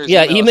us, listeners.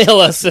 Yeah, email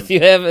us if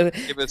you have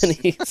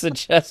any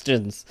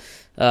suggestions.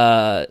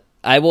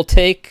 I will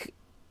take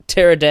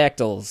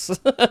pterodactyls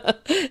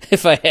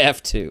if I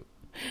have to.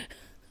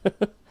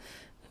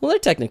 Well, they're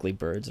technically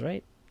birds,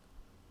 right?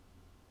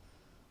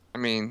 I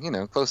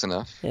mean, close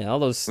enough. Yeah, all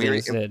those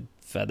things had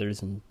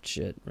feathers and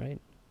shit, right?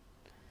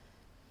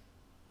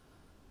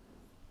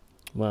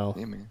 Well,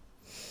 yeah, man.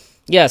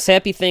 Yes,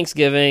 happy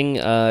Thanksgiving.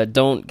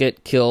 Don't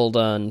get killed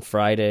on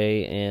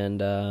Friday,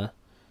 and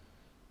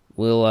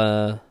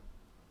we'll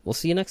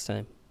see you next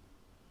time.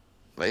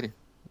 Later.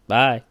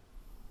 Bye.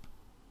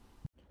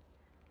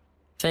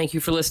 Thank you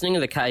for listening to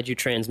the Kaiju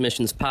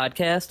Transmissions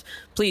podcast.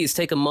 Please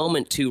take a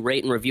moment to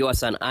rate and review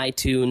us on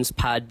iTunes,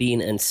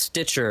 Podbean, and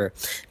Stitcher.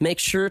 Make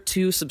sure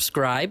to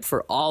subscribe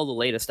for all the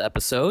latest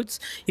episodes.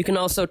 You can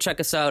also check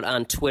us out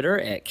on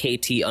Twitter at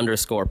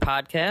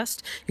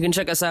KT_podcast. You can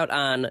check us out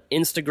on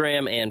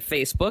Instagram and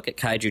Facebook at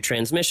Kaiju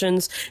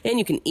Transmissions. And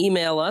you can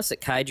email us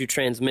at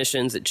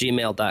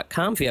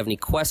kaijutransmissions@gmail.com if you have any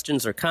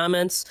questions or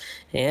comments.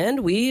 And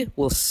we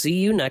will see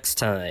you next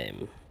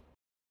time.